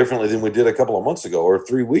little bit differently than we did a couple of months ago or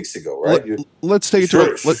 3 weeks ago, right? Let's take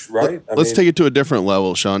it to a different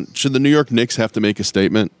level, Sean. Should the New York Knicks have to make a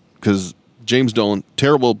statement? Because James Dolan,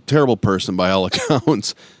 terrible person by all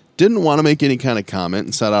accounts, didn't want to make any kind of comment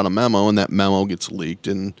and sent out a memo, and that memo gets leaked,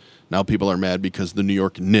 and now people are mad because the New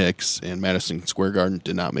York Knicks and Madison Square Garden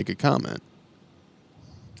did not make a comment.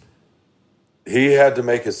 He had to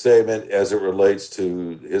make a statement as it relates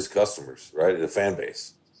to his customers, right? The fan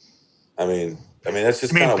base. I mean, that's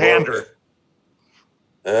just kind of pander.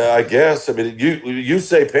 I guess. I mean, you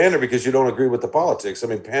say pander because you don't agree with the politics. I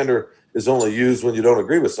mean, pander is only used when you don't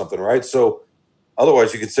agree with something, right? So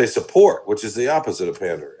otherwise you could say support, which is the opposite of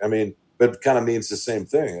pander. I mean, but it kind of means the same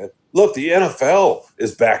thing. Look, the NFL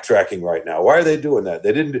is backtracking right now. Why are they doing that?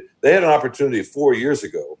 They had an opportunity 4 years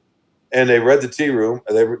ago, and they read the tea room.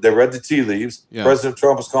 They read the tea leaves. Yeah. President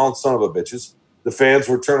Trump was calling son of a bitches. The fans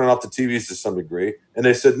were turning off the TVs to some degree, and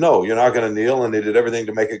they said, no, you're not going to kneel, and they did everything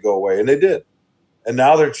to make it go away, and they did. And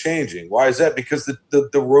now they're changing. Why is that? Because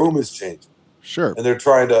the room is changing. Sure. And they're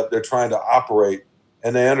trying to operate,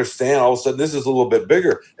 and they understand all of a sudden this is a little bit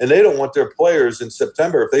bigger, and they don't want their players in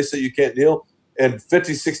September, if they say you can't kneel, and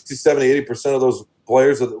 50, 60, 70, 80% of those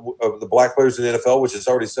players, of the black players in the NFL, which is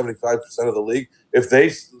already 75% of the league, if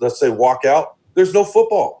they, let's say, walk out, there's no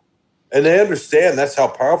football. And they understand that's how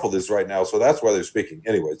powerful this is right now, so that's why they're speaking.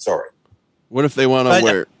 Anyway, sorry. What if they want to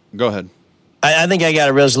wear – go ahead. I think I got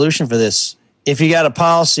a resolution for this. If you got a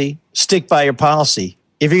policy, stick by your policy.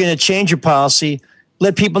 If you're going to change your policy,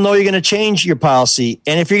 let people know you're going to change your policy.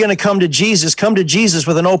 And if you're going to come to Jesus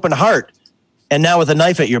with an open heart and not with a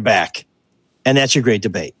knife at your back. And that's your great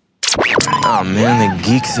debate. Oh, man, the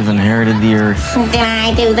geeks have inherited the earth. Did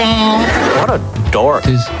I do that? What a dork.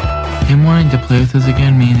 Does him wanting to play with us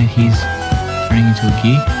again mean that he's turning into a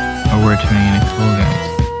geek? Or we're turning into cool guys?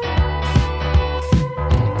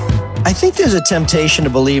 I think there's a temptation to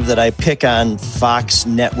believe that I pick on Fox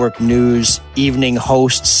Network News evening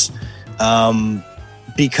hosts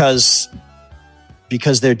because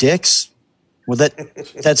they're dicks. Well,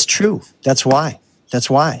 that's true. That's why.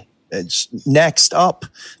 It's next up.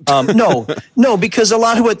 No, because a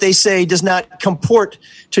lot of what they say does not comport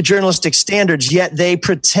to journalistic standards, yet they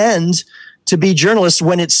pretend to be journalists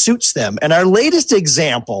when it suits them. And our latest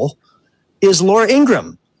example is Laura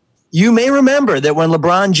Ingraham. You may remember that when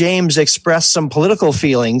LeBron James expressed some political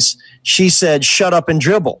feelings, she said, shut up and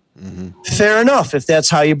dribble. Mm-hmm. Fair enough, if that's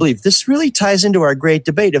how you believe. This really ties into our great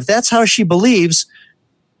debate. If that's how she believes,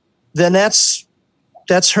 then that's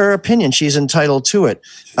her opinion. She's entitled to it.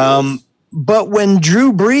 But when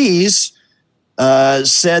Drew Brees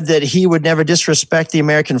said that he would never disrespect the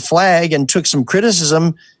American flag and took some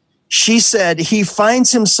criticism, she said he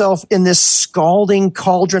finds himself in this scalding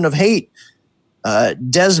cauldron of hate.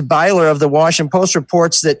 Des Byler of the Washington Post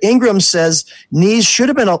reports that Ingram says Brees should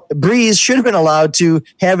have been allowed to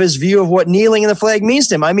have his view of what kneeling in the flag means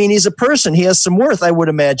to him. I mean, he's a person. He has some worth, I would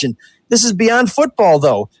imagine. This is beyond football,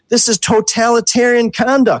 though. This is totalitarian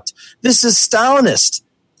conduct. This is Stalinist.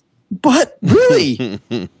 But really,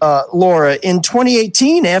 Laura, in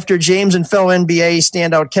 2018, after James and fellow NBA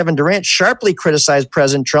standout Kevin Durant sharply criticized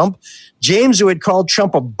President Trump, James, who had called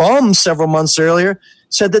Trump a bum several months earlier,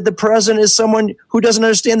 said that the president is someone who doesn't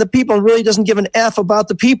understand the people and really doesn't give an F about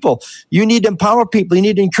the people. You need to empower people. You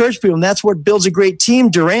need to encourage people. And that's what builds a great team,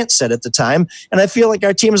 Durant said at the time. And I feel like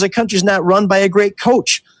our team as a country is not run by a great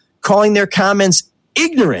coach, calling their comments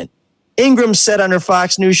ignorant. Ingram said on her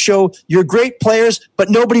Fox News show, you're great players, but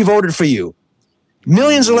nobody voted for you.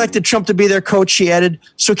 Millions elected Trump to be their coach, she added.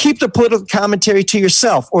 So keep the political commentary to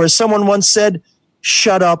yourself. Or as someone once said,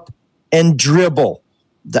 shut up and dribble.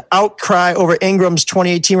 The outcry over Ingram's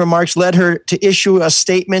 2018 remarks led her to issue a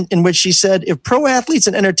statement in which she said, if pro athletes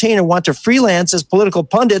and entertainers want to freelance as political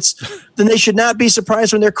pundits, then they should not be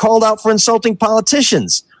surprised when they're called out for insulting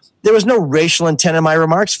politicians. There was no racial intent in my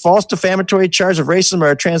remarks. False defamatory charge of racism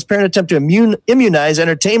are a transparent attempt to immunize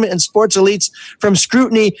entertainment and sports elites from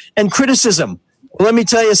scrutiny and criticism. Well, let me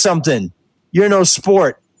tell you something. You're no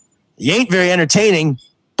sport. You ain't very entertaining,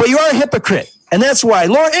 but you are a hypocrite. And that's why.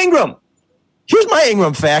 Laura Ingraham. Here's my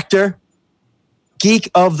Ingram factor.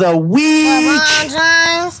 Geek of the week.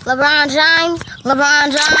 LeBron James.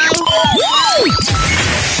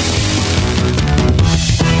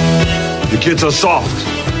 The kids are soft.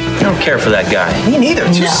 I don't care for that guy. Me neither.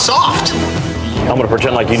 Too soft. I'm going to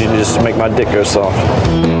pretend like you need to just make my dick go soft.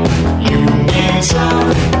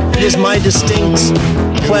 It is my distinct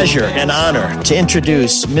pleasure and honor to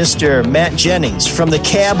introduce Mr. Matt Jennings from the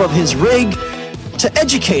cab of his rig to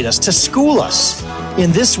educate us, to school us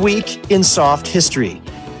in This Week in Soft History.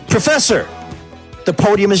 Professor, the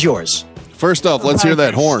podium is yours. First off, let's hear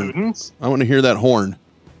that horn. Students. I want to hear that horn.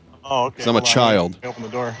 Oh, okay. I'm a child. Open the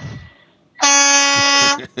door.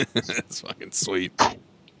 It's fucking sweet.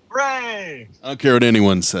 Hooray! I don't care what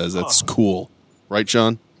anyone says. That's cool. Right,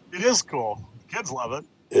 Sean? It is cool. Kids love it.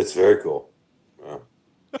 It's very cool. Yeah.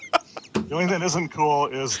 The only thing that isn't cool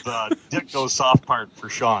is the dick goes soft part for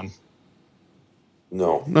Sean.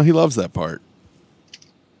 No, he loves that part.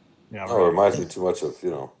 Yeah, it reminds me too much of,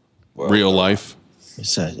 real life.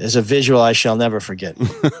 It's a visual I shall never forget.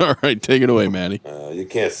 All right, take it away, Manny. You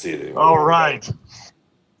can't see it anymore. All right.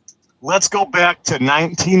 Let's go back to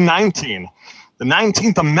 1919. The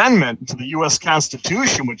 19th Amendment to the U.S.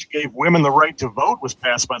 Constitution, which gave women the right to vote, was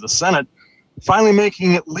passed by the Senate, finally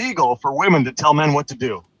making it legal for women to tell men what to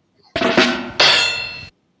do.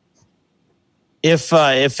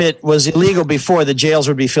 If it was illegal before, the jails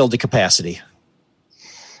would be filled to capacity.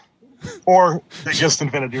 Or they just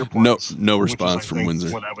invented airports. No response from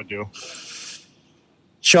Windsor. What I would do.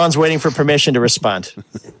 Sean's waiting for permission to respond.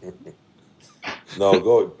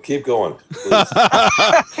 No, keep going. All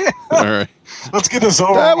right. Let's get this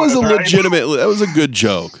over. That was a right? legitimate. That was a good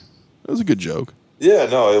joke. That was a good joke. Yeah,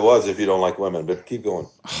 no, it was if you don't like women, but keep going.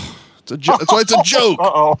 It's a joke. That's why it's a joke.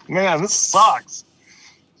 Uh-oh, man, this sucks.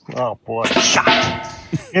 Oh, boy.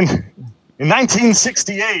 In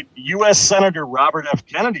 1968, U.S. Senator Robert F.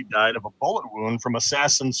 Kennedy died of a bullet wound from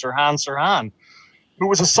assassin Sirhan Sirhan, who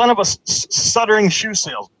was the son of a stuttering shoe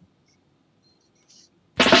salesman.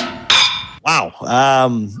 Wow.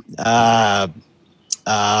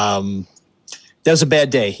 That was a bad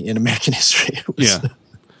day in American history.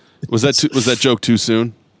 Was that joke too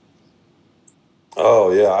soon?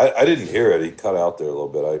 Oh, yeah. I didn't hear it. He cut out there a little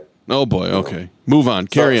bit. Oh, boy. Okay. Move on.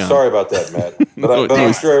 Carry on. Sorry about that, Matt. But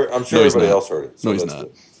I'm sure everybody else heard it. So no, he's not.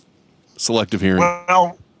 Good. Selective hearing.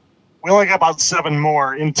 Well, we only got about 7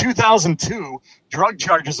 more. In 2002, drug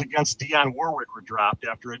charges against Dionne Warwick were dropped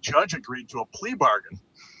after a judge agreed to a plea bargain.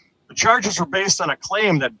 The charges were based on a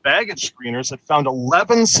claim that baggage screeners had found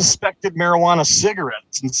 11 suspected marijuana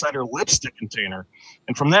cigarettes inside her lipstick container.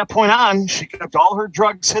 And from that point on, she kept all her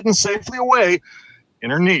drugs hidden safely away in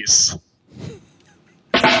her niece.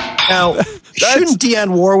 Now, shouldn't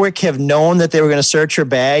Dionne Warwick have known that they were going to search her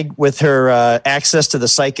bag with her access to the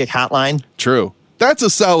psychic hotline? True. That's a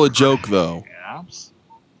solid joke, though. Yeah.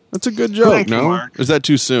 That's a good joke, no? Mark. Is that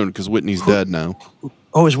too soon? Because Whitney's dead now.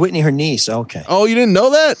 Oh, is Whitney her niece? Okay. Oh, you didn't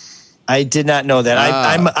know that? I did not know that.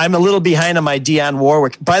 I'm a little behind on my Dionne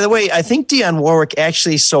Warwick. By the way, I think Dionne Warwick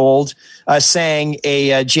actually sang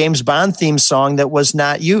a James Bond theme song that was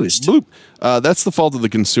not used. Boop. That's the fault of the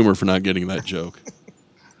consumer for not getting that joke.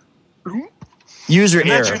 User and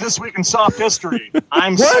error. That's your This Week in Soft History.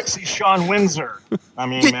 I'm Sexy Sean Windsor.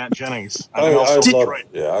 Matt Jennings. I love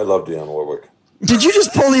Dionne Warwick. Did you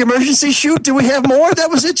just pull the emergency chute? Do we have more? That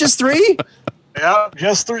was it? Just 3? Yeah,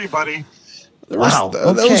 just 3, buddy. Wow.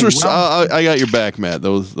 Those were. I got your back, Matt.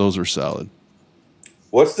 Those were solid.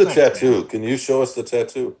 What's the tattoo? Can you show us the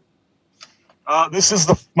tattoo? This is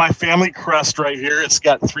my family crest right here. It's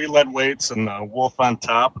got 3 lead weights and a wolf on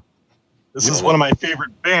top. This is one of my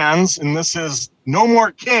favorite bands, and this is No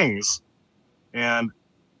More Kings. And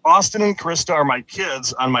Austin and Krista are my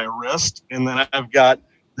kids on my wrist, and then I've got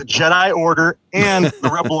the Jedi Order and the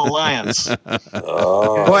Rebel Alliance. Boy,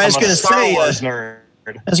 I was going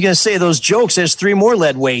to say those jokes. There's 3 more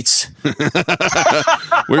lead weights.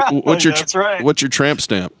 What's That's right. What's your tramp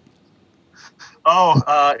stamp? Oh,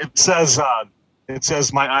 it says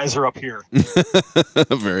my eyes are up here.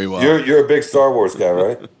 Very well. You're a big Star Wars guy,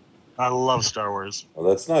 right? I love Star Wars. Oh,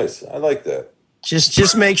 that's nice. I like that.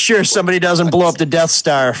 Just make sure somebody doesn't blow up the Death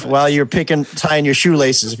Star while you're tying your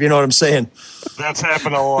shoelaces, if you know what I'm saying. That's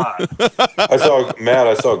happened a lot. I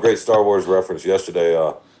saw a great Star Wars reference yesterday.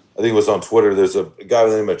 I think it was on Twitter. There's a guy by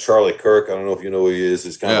the name of Charlie Kirk. I don't know if you know who he is.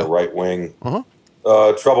 He's kind of a right wing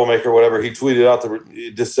troublemaker, whatever. He tweeted out he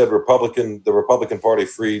just said the Republican Party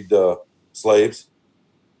freed slaves.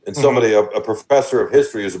 And somebody, a professor of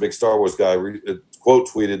history who's a big Star Wars guy, quote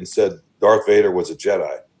tweeted and said Darth Vader was a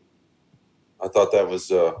Jedi. I thought that was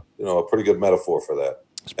a pretty good metaphor for that.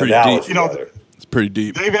 It's pretty deep. It's pretty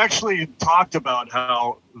deep. They've actually talked about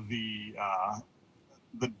how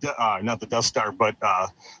not the Death Star, but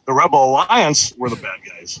the Rebel Alliance were the bad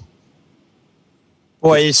guys.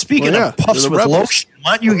 Boy, speaking of puffs with lotion,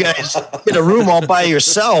 why don't you guys get a room all by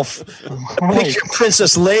yourself? Picture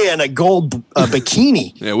Princess Leia in a gold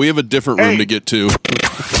bikini. Yeah, we have a different room to get to.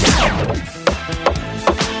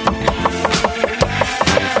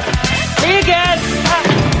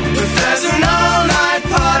 There's an all-night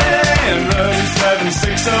party in room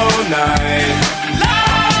 7609.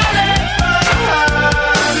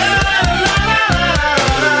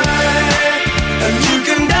 And you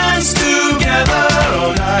can dance together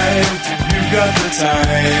all night if you've got the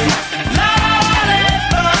time.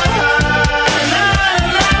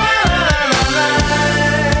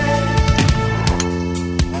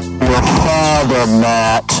 Your father,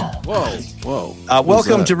 Matt. Whoa.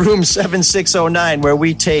 Welcome to room 7609, where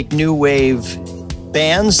we take new wave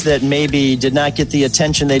bands that maybe did not get the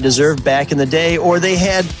attention they deserved back in the day, or they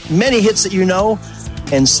had many hits that you know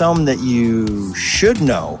and some that you should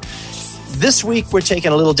know. This week, we're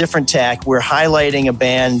taking a little different tack. We're highlighting a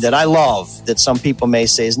band that I love, that some people may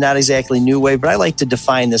say is not exactly new wave, but I like to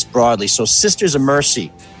define this broadly. So Sisters of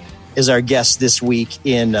Mercy is our guest this week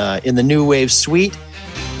in the New Wave Suite.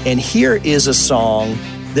 And here is a song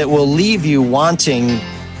that will leave you wanting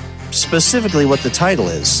specifically what the title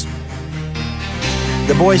is.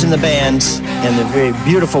 The boys in the band and the very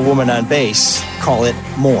beautiful woman on bass call it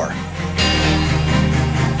More.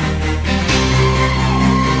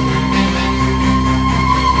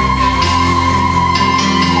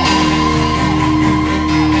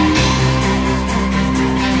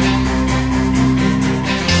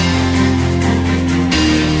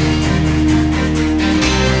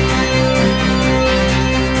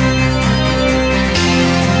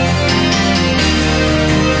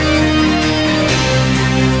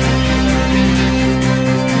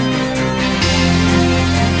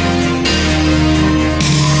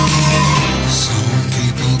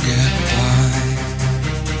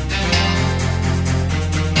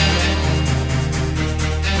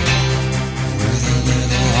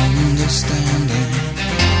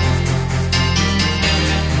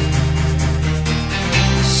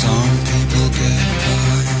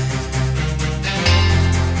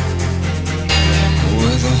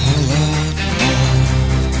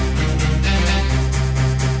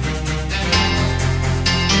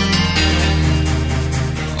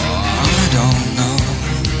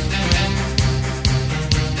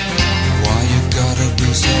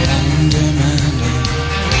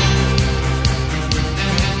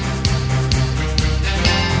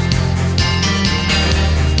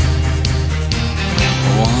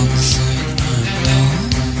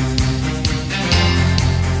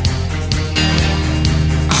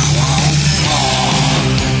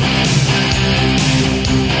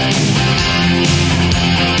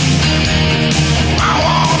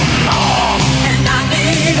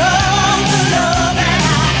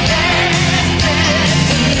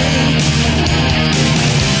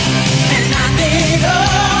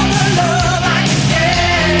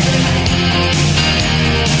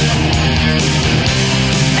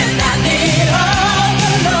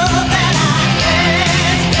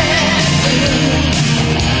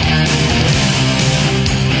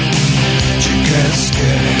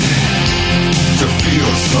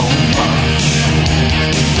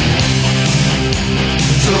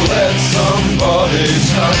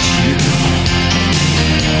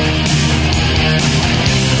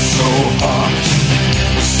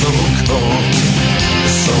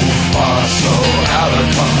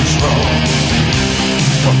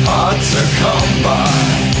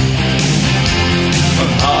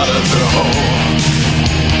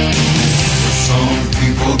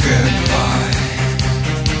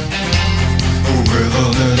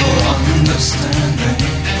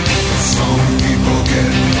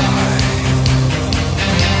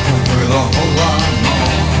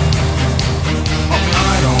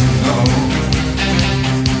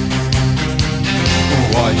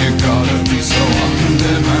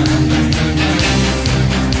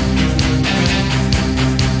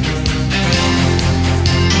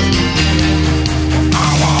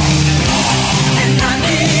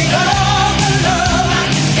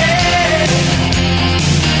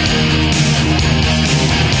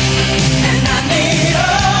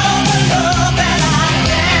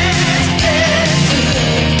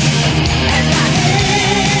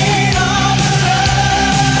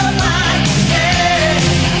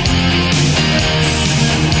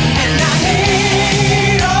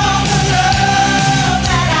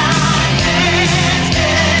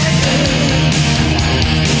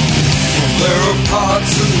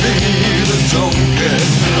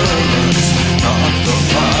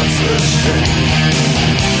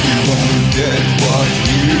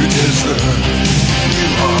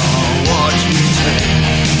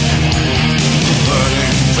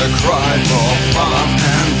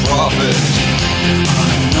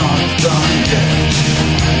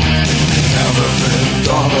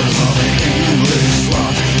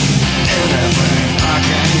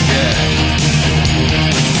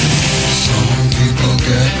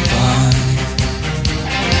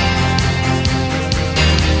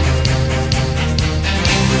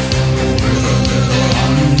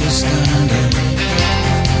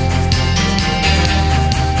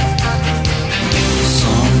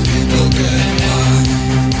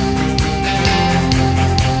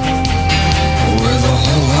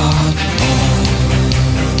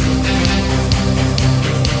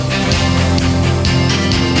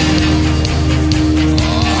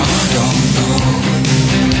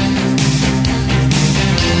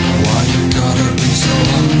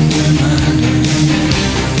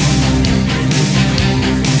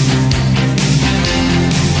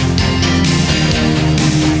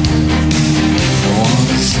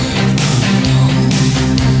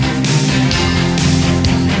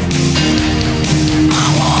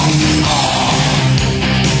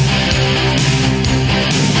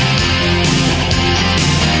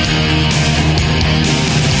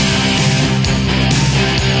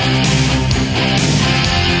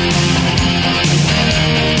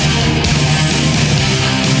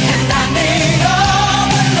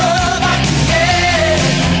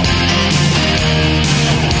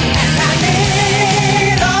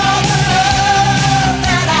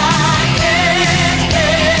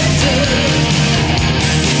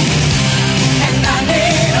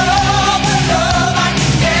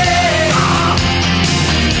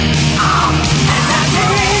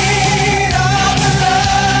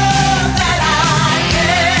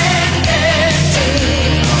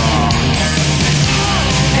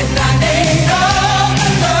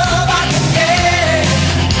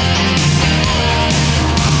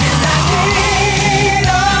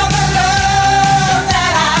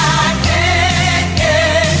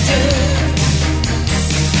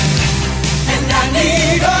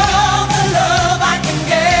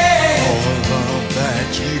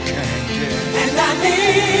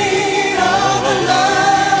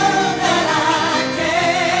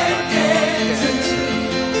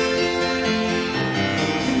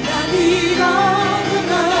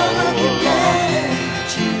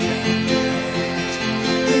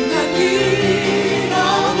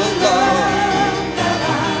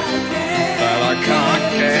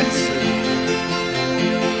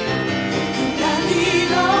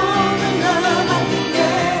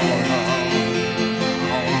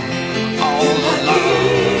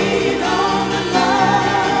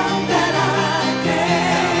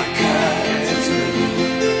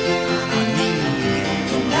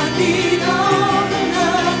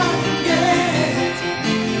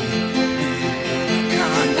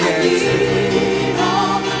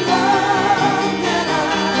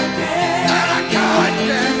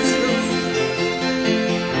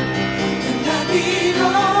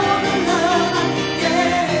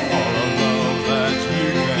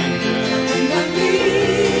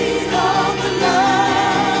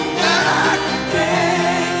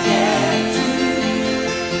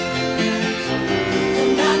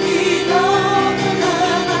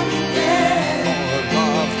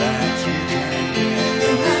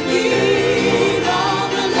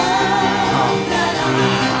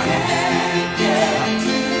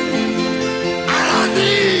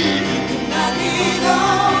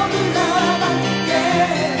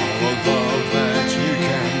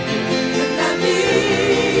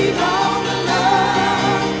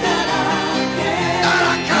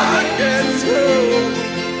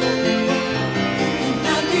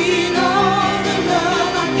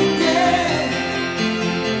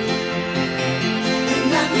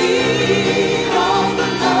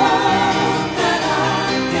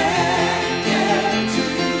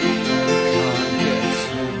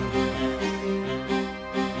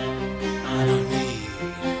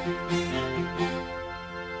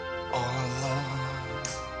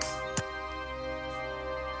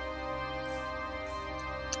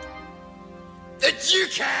 that you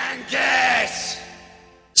can guess.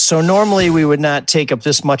 So normally we would not take up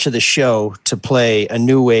this much of the show to play a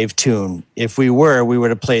new wave tune. If we were, we would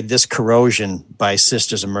have played this Corrosion by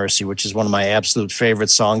Sisters of Mercy, which is one of my absolute favorite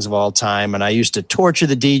songs of all time. And I used to torture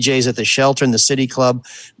the DJs at the Shelter in the City Club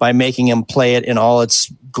by making them play it in all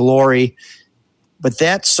its glory. But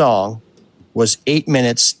that song was 8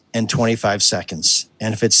 minutes and 25 seconds.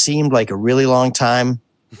 And if it seemed like a really long time,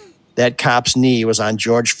 that cop's knee was on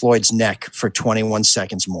George Floyd's neck for 21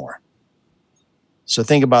 seconds more. So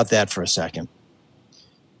think about that for a second.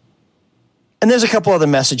 And there's a couple other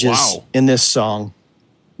messages in this song.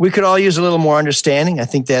 We could all use a little more understanding. I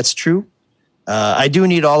think that's true. I do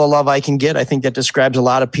need all the love I can get. I think that describes a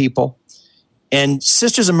lot of people. And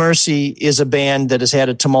Sisters of Mercy is a band that has had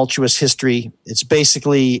a tumultuous history. It's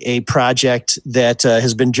basically a project that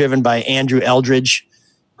has been driven by Andrew Eldridge,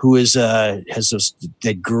 who has those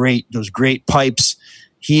great pipes.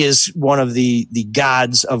 He is one of the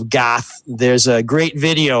gods of goth. There's a great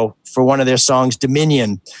video for one of their songs,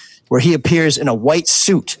 Dominion, where he appears in a white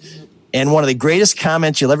suit. And one of the greatest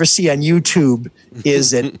comments you'll ever see on YouTube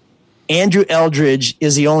is that Andrew Eldridge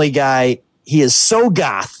is the only guy, he is so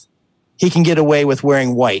goth, he can get away with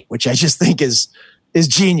wearing white, which I just think is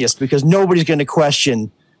genius because nobody's going to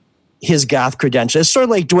question his goth credentials. It's sort of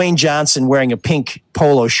like Dwayne Johnson wearing a pink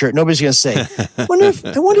polo shirt. Nobody's going to say, I wonder if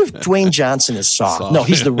Dwayne Johnson is soft. No,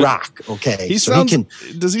 he's The Rock. Okay. Does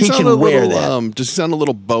he sound a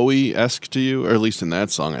little Bowie-esque to you? Or at least in that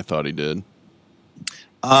song, I thought he did.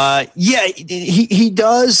 Yeah, he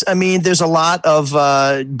does. I mean, there's a lot of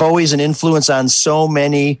Bowie's an influence on so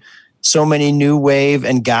many new wave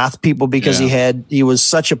and goth people because he was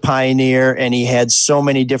such a pioneer and he had so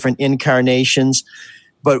many different incarnations.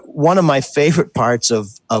 But one of my favorite parts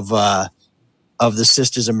of the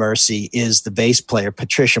Sisters of Mercy is the bass player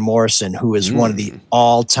Patricia Morrison, who is one of the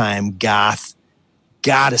all-time goth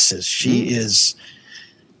goddesses. She is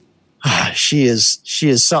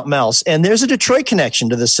something else. And there's a Detroit connection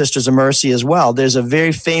to the Sisters of Mercy as well. There's a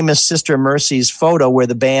very famous Sister of Mercy's photo where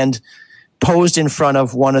the band posed in front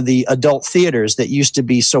of one of the adult theaters that used to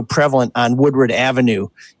be so prevalent on Woodward Avenue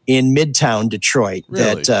in Midtown Detroit.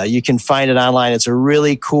 Really? That you can find it online. It's a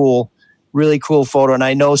really cool photo. And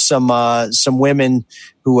I know some women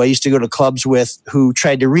who I used to go to clubs with who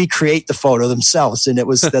tried to recreate the photo themselves, and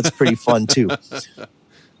that's pretty fun too.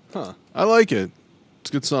 Huh. I like it. It's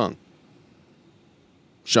a good song.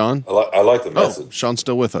 Sean? I like the message. Oh, Sean's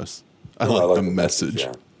still with us. I like the message.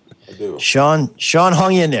 Yeah. I do. Sean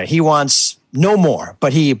hung in there. He wants no more,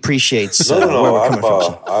 but he appreciates where we're coming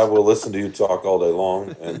from. I will listen to you talk all day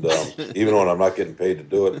long, and even when I'm not getting paid to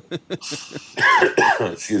do it.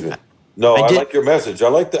 Excuse me. No, I like your message. I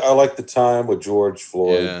like the time with George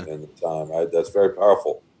Floyd and the time. That's very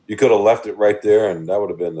powerful. You could have left it right there, and that would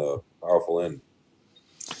have been a powerful end.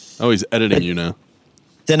 Oh, he's editing you now.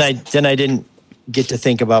 Then I didn't get to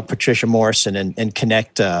think about Patricia Morrison and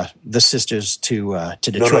connect the sisters to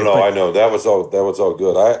Detroit. No, I know that was all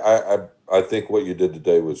good. I think what you did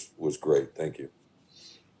today was great. Thank you.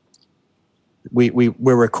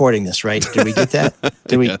 We're recording this, right? Did we get that?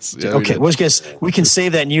 Did we? Yes, yeah, okay, we can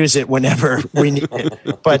save that and use it whenever we need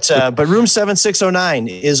it. But room 7609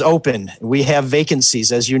 is open. We have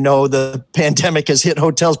vacancies. As you know, the pandemic has hit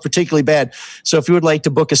hotels particularly bad. So if you would like to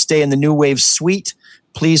book a stay in the New Wave Suite,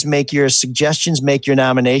 please make your suggestions, make your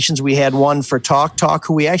nominations. We had one for Talk,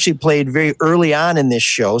 who we actually played very early on in this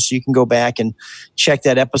show, so you can go back and check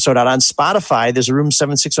that episode out. On Spotify, there's a Room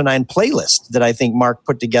 7609 playlist that I think Mark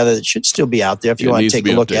put together that should still be out there if you want to take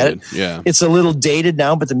a look at it. Yeah. It's a little dated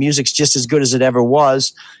now, but the music's just as good as it ever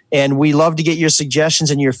was. And we love to get your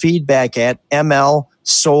suggestions and your feedback at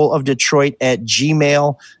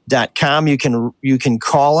mlsoulofdetroit@gmail.com. You can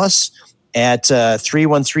call us at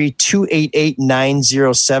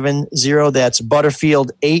 313-288-9070. That's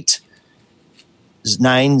Butterfield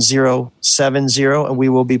 89070. And we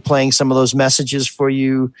will be playing some of those messages for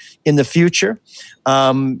you in the future.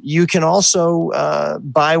 You can also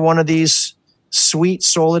buy one of these sweet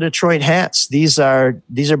Soul of Detroit hats. These are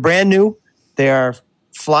brand new. They are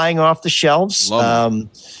flying off the shelves.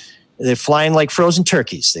 They're flying like frozen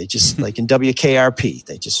turkeys. They just, like in WKRP,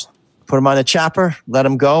 they just put them on a chopper, let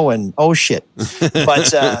them go, and oh shit.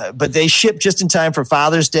 But they ship just in time for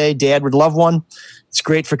Father's Day. Dad would love one. It's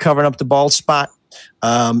great for covering up the bald spot.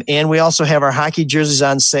 And we also have our hockey jerseys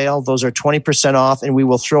on sale. Those are 20% off, and we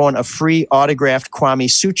will throw in a free autographed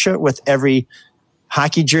Kwame Sutra with every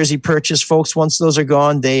hockey jersey purchase. Folks, once those are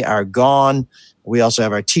gone, they are gone. We also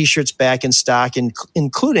have our T-shirts back in stock,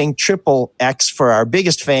 including XXX for our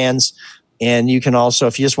biggest fans. And you can also,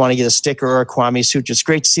 if you just want to get a sticker or a Kwame Sutra, it's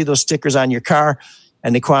great to see those stickers on your car.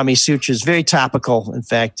 And the Kwame Sutra is very topical. In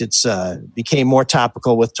fact, it's became more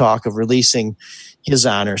topical with talk of releasing his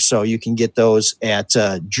honor. So you can get those at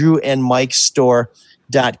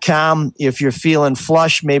DrewandMikeStore.com. If you're feeling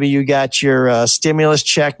flush, maybe you got your stimulus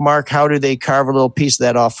check, Mark. How do they carve a little piece of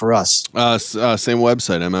that off for us? Same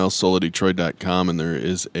website, mlsolodetroit.com, and there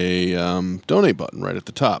is a donate button right at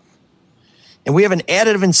the top. And we have an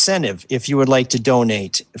additive incentive if you would like to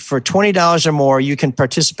donate. For $20 or more, you can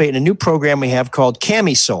participate in a new program we have called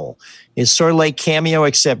Camisole. It's sort of like Cameo,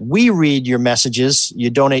 except we read your messages.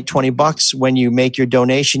 You donate $20. When you make your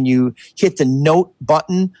donation, you hit the note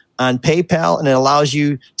button on PayPal, and it allows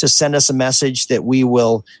you to send us a message that we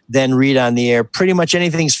will then read on the air. Pretty much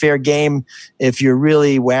anything's fair game. If you're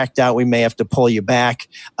really whacked out, we may have to pull you back.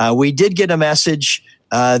 We did get a message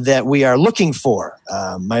that we are looking for.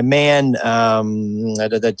 My man,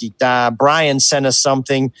 Brian, sent us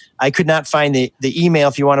something. I could not find the email.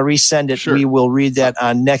 If you want to resend it, we will read that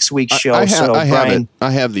on next week's show. I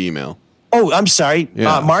have the email. Oh, I'm sorry.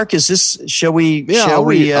 Yeah. Mark, is this, shall we I'll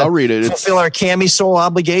read it. Fulfill our Camisole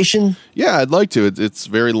obligation? Yeah, I'd like to. It's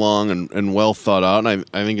very long and well thought out. And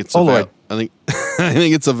I think it's I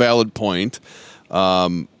think it's a valid point.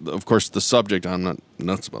 Of course, the subject, I'm not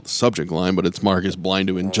nuts about the subject line, but it's Mark is blind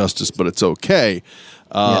to injustice, but it's okay.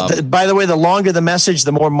 By the way, the longer the message,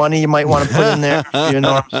 the more money you might want to put in there. You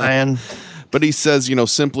know what I'm saying? But he says,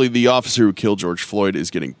 simply the officer who killed George Floyd is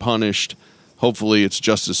getting punished. Hopefully it's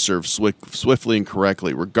justice served swiftly and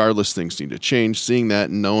correctly. Regardless, things need to change. Seeing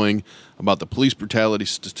that and knowing about the police brutality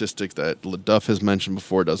statistic that LaDuff has mentioned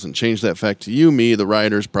before doesn't change that fact to you, me, the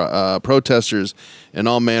rioters, protesters, and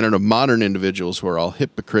all manner of modern individuals who are all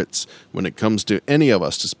hypocrites when it comes to any of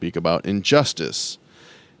us to speak about injustice.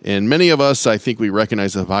 And many of us, I think we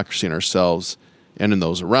recognize the hypocrisy in ourselves and in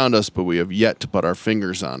those around us, but we have yet to put our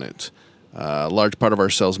fingers on it. A large part of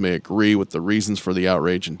ourselves may agree with the reasons for the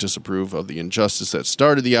outrage and disapprove of the injustice that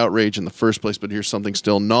started the outrage in the first place, but here's something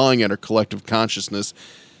still gnawing at our collective consciousness,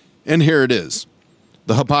 and here it is.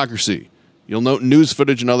 The hypocrisy. You'll note in news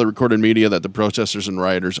footage and other recorded media that the protesters and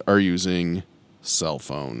rioters are using cell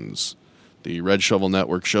phones. The Red Shovel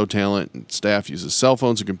Network show talent and staff uses cell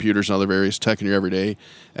phones and computers and other various tech in your everyday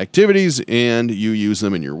activities, and you use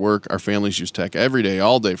them in your work. Our families use tech every day,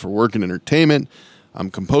 all day for work and entertainment. I'm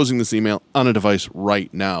composing this email on a device right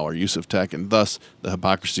now, our use of tech, and thus the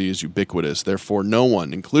hypocrisy is ubiquitous. Therefore, no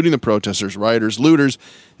one, including the protesters, rioters, looters,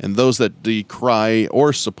 and those that decry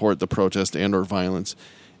or support the protest and or violence,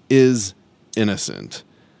 is innocent.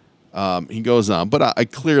 He goes on, but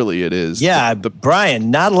clearly it is. Yeah,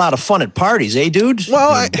 Brian, not a lot of fun at parties, eh, dude?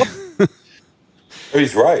 Well,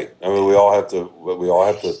 he's right. I mean, we all have to.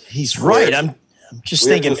 He's right. I'm just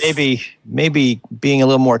thinking maybe being a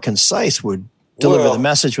little more concise would deliver the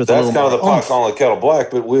message with a little more. That's kind of the pot calling the kettle black,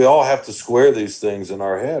 but we all have to square these things in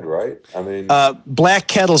our head, right? I mean, black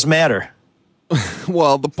kettles matter.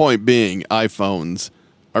 Well, the point being, iPhones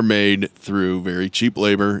are made through very cheap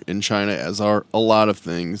labor in China, as are a lot of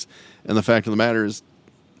things. And the fact of the matter is,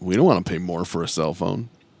 we don't want to pay more for a cell phone.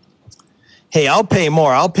 Hey, I'll pay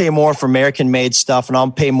more. I'll pay more for American-made stuff, and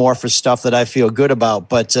I'll pay more for stuff that I feel good about.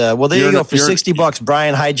 But, there you go. For $60,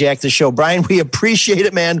 Brian hijacked the show. Brian, we appreciate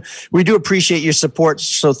it, man. We do appreciate your support.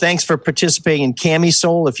 So thanks for participating in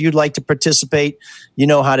Camisole. If you'd like to participate, you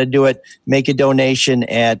know how to do it. Make a donation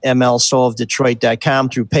at mlsoulofdetroit.com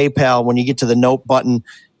through PayPal. When you get to the note button,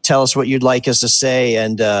 tell us what you'd like us to say,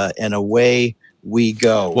 and away we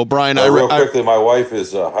go. Well, Brian, real quickly, my wife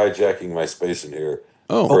is hijacking my space in here.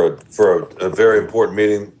 Oh. For a very important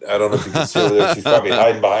meeting. I don't know if you can see her there. She's probably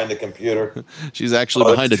hiding behind the computer. She's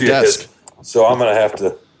actually behind a desk. So I'm going to have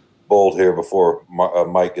to bold here before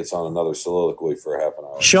Mike gets on another soliloquy for half an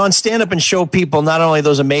hour. Sean, stand up and show people not only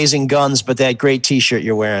those amazing guns, but that great T-shirt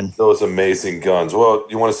you're wearing. Those amazing guns. Well,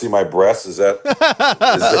 you want to see my breasts? Is that?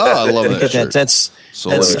 I love that shirt. That's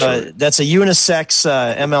a unisex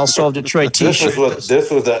ML Soul of Detroit T-shirt. This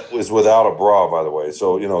was without a bra, by the way.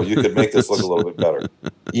 So you could make this look a little bit better.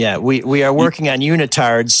 Yeah, we are working on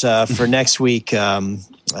unitards for next week,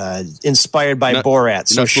 inspired by Borat.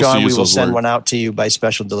 So Sean, we will send one out to you by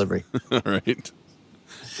special delivery. All right.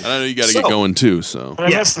 I know you got to get going too. So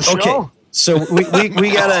yes, the show. Okay. So we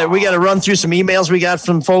gotta run through some emails we got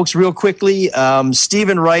from folks real quickly.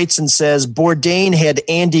 Steven writes and says Bourdain had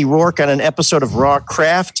Andy Rourke on an episode of Raw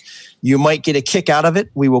Craft. You might get a kick out of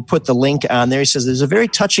it. We will put the link on there. He says there's a very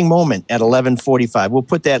touching moment at 11:45. We'll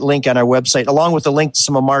put that link on our website along with a link to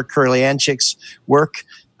some of Mark Kurlianchik's work.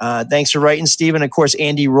 Thanks for writing, Stephen. Of course,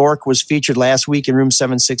 Andy Rourke was featured last week in Room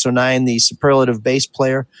 7609, the superlative bass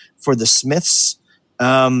player for the Smiths.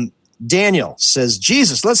 Daniel says,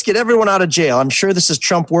 Jesus, let's get everyone out of jail. I'm sure this is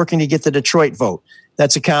Trump working to get the Detroit vote.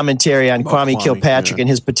 That's a commentary on Kwame Kilpatrick and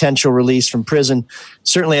his potential release from prison.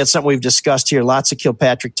 Certainly, that's something we've discussed here. Lots of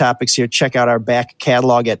Kilpatrick topics here. Check out our back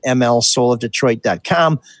catalog at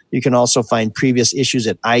mlsoulofdetroit.com. You can also find previous issues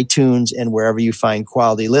at iTunes and wherever you find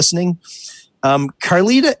quality listening.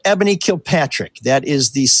 Carlita Ebony Kilpatrick. That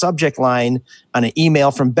is the subject line on an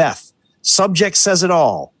email from Beth. Subject says it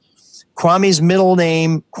all. Kwame's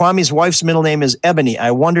wife's middle name is Ebony.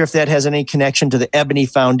 I wonder if that has any connection to the Ebony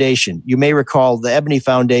Foundation. You may recall the Ebony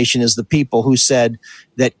Foundation is the people who said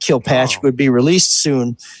that Kilpatrick would be released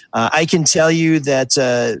soon. I can tell you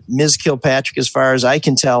that Ms. Kilpatrick, as far as I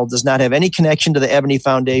can tell, does not have any connection to the Ebony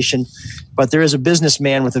Foundation, but there is a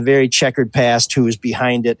businessman with a very checkered past who is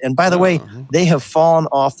behind it. And by the way, they have fallen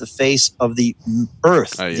off the face of the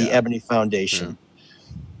earth, the Ebony Foundation.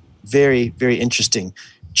 Very, very interesting.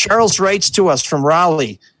 Charles writes to us from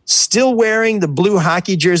Raleigh, still wearing the blue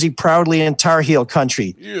hockey jersey proudly in Tar Heel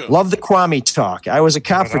country. Love the Kwame talk. I was a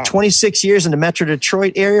cop for 26 years in the Metro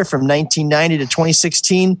Detroit area from 1990 to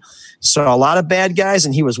 2016. Saw a lot of bad guys,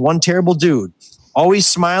 and he was one terrible dude. Always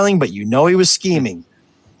smiling, but you know he was scheming.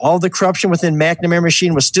 All the corruption within McNamara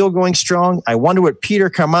Machine was still going strong. I wonder what Peter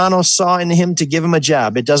Carmano saw in him to give him a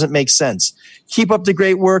job. It doesn't make sense. Keep up the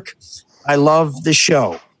great work. I love the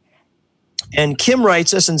show. And Kim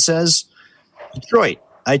writes us and says, Detroit,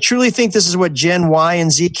 I truly think this is what Gen Y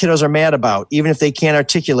and Z kiddos are mad about, even if they can't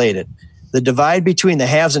articulate it. The divide between the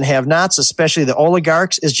haves and have-nots, especially the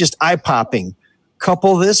oligarchs, is just eye-popping.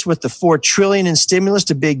 Couple this with the $4 trillion in stimulus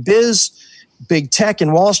to big biz, big tech,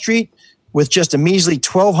 and Wall Street, with just a measly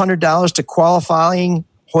 $1,200 to qualifying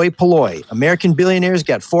hoi polloi. American billionaires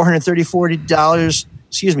got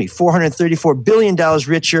 $434 billion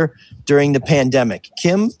richer during the pandemic.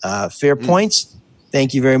 Kim, fair points.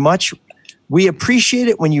 Thank you very much. We appreciate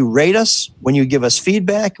it when you rate us, when you give us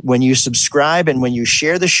feedback, when you subscribe, and when you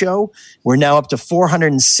share the show. We're now up to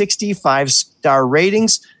 460 5-star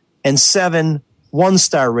ratings and 7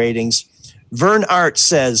 1-star ratings. Vern Art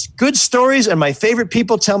says, good stories, and my favorite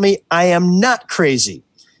people tell me I am not crazy.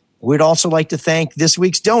 We'd also like to thank this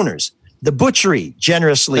week's donors. The Butchery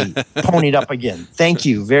generously ponied up again. Thank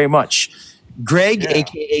you very much. Greg,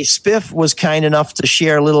 a.k.a. Spiff, was kind enough to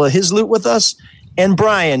share a little of his loot with us. And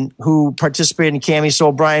Brian, who participated in Cami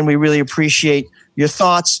Soul. Brian, we really appreciate your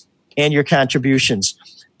thoughts and your contributions.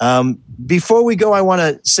 Before we go, I want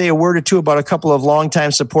to say a word or two about a couple of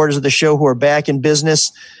longtime supporters of the show who are back in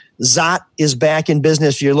business. Zot is back in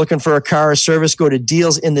business. If you're looking for a car or service, go to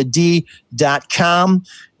dealsinthed.com.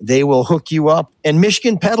 They will hook you up. And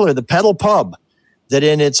Michigan Peddler, the Pedal Pub, that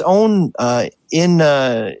in its own in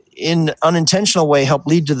unintentional way helped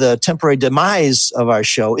lead to the temporary demise of our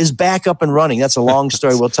show, is back up and running. That's a long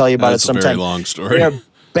story. We'll tell you about it sometime. That's a very long story. They're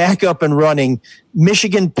back up and running.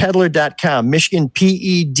 MichiganPeddler.com. Michigan,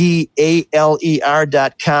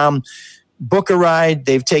 PEDALER.com. Book a ride.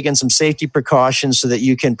 They've taken some safety precautions so that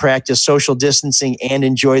you can practice social distancing and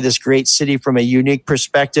enjoy this great city from a unique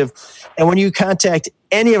perspective. And when you contact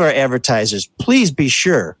any of our advertisers, please be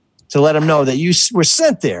sure to let them know that you were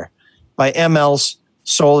sent there by ML's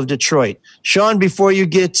Soul of Detroit. Sean, before you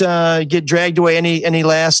get dragged away, any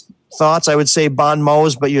last thoughts? I would say Bon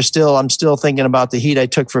Mose, but I'm still thinking about the heat I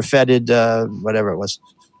took for Fetid, whatever it was.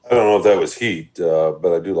 I don't know if that was heat,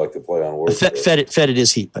 but I do like to play on words. Fetid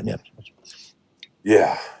is heat, but yeah.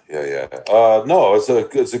 Yeah. No,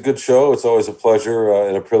 it's a good show. It's always a pleasure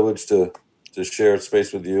and a privilege to share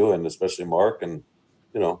space with you, and especially Mark. And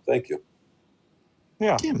thank you.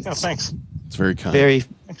 Yeah. Thanks. It's very kind.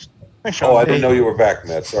 Thanks, Sean. I didn't know you were back,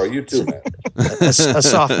 Matt. Sorry, you too, Matt. a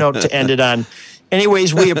soft note to end it on.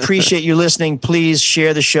 Anyways, we appreciate you listening. Please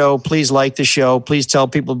share the show. Please like the show. Please tell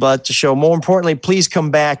people about the show. More importantly, please come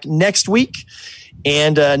back next week.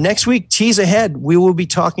 And next week, tease ahead, we will be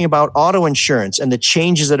talking about auto insurance and the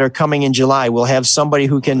changes that are coming in July. We'll have somebody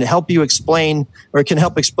who can help you explain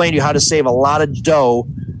to you how to save a lot of dough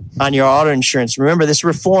on your auto insurance. Remember, this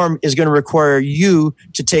reform is going to require you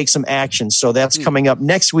to take some action. So that's coming up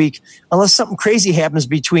next week, unless something crazy happens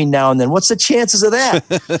between now and then. What's the chances of that?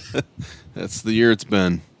 That's the year it's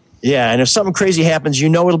been. Yeah, and if something crazy happens,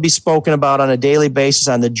 it'll be spoken about on a daily basis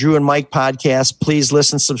on the Drew and Mike podcast. Please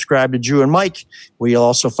listen, subscribe to Drew and Mike, where you'll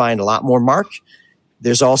also find a lot more Mark.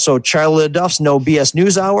 There's also Charlie LaDuff's No BS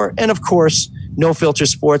News Hour, and of course, No Filter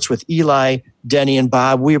Sports with Eli, Denny, and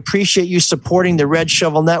Bob. We appreciate you supporting the Red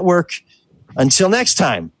Shovel Network. Until next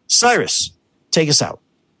time, Cyrus, take us out.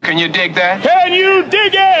 Can you dig that? Can you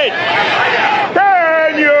dig it?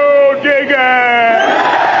 Can you dig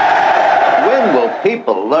it? When will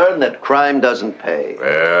people learn that crime doesn't pay?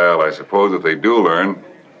 Well, I suppose if they do learn,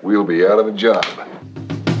 we'll be out of a job.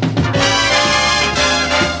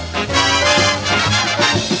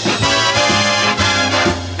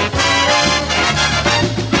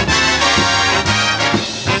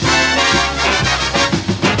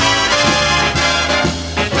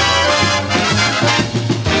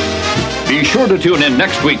 sure to tune in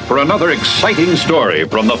next week for another exciting story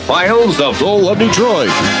from the files of Soul of Detroit.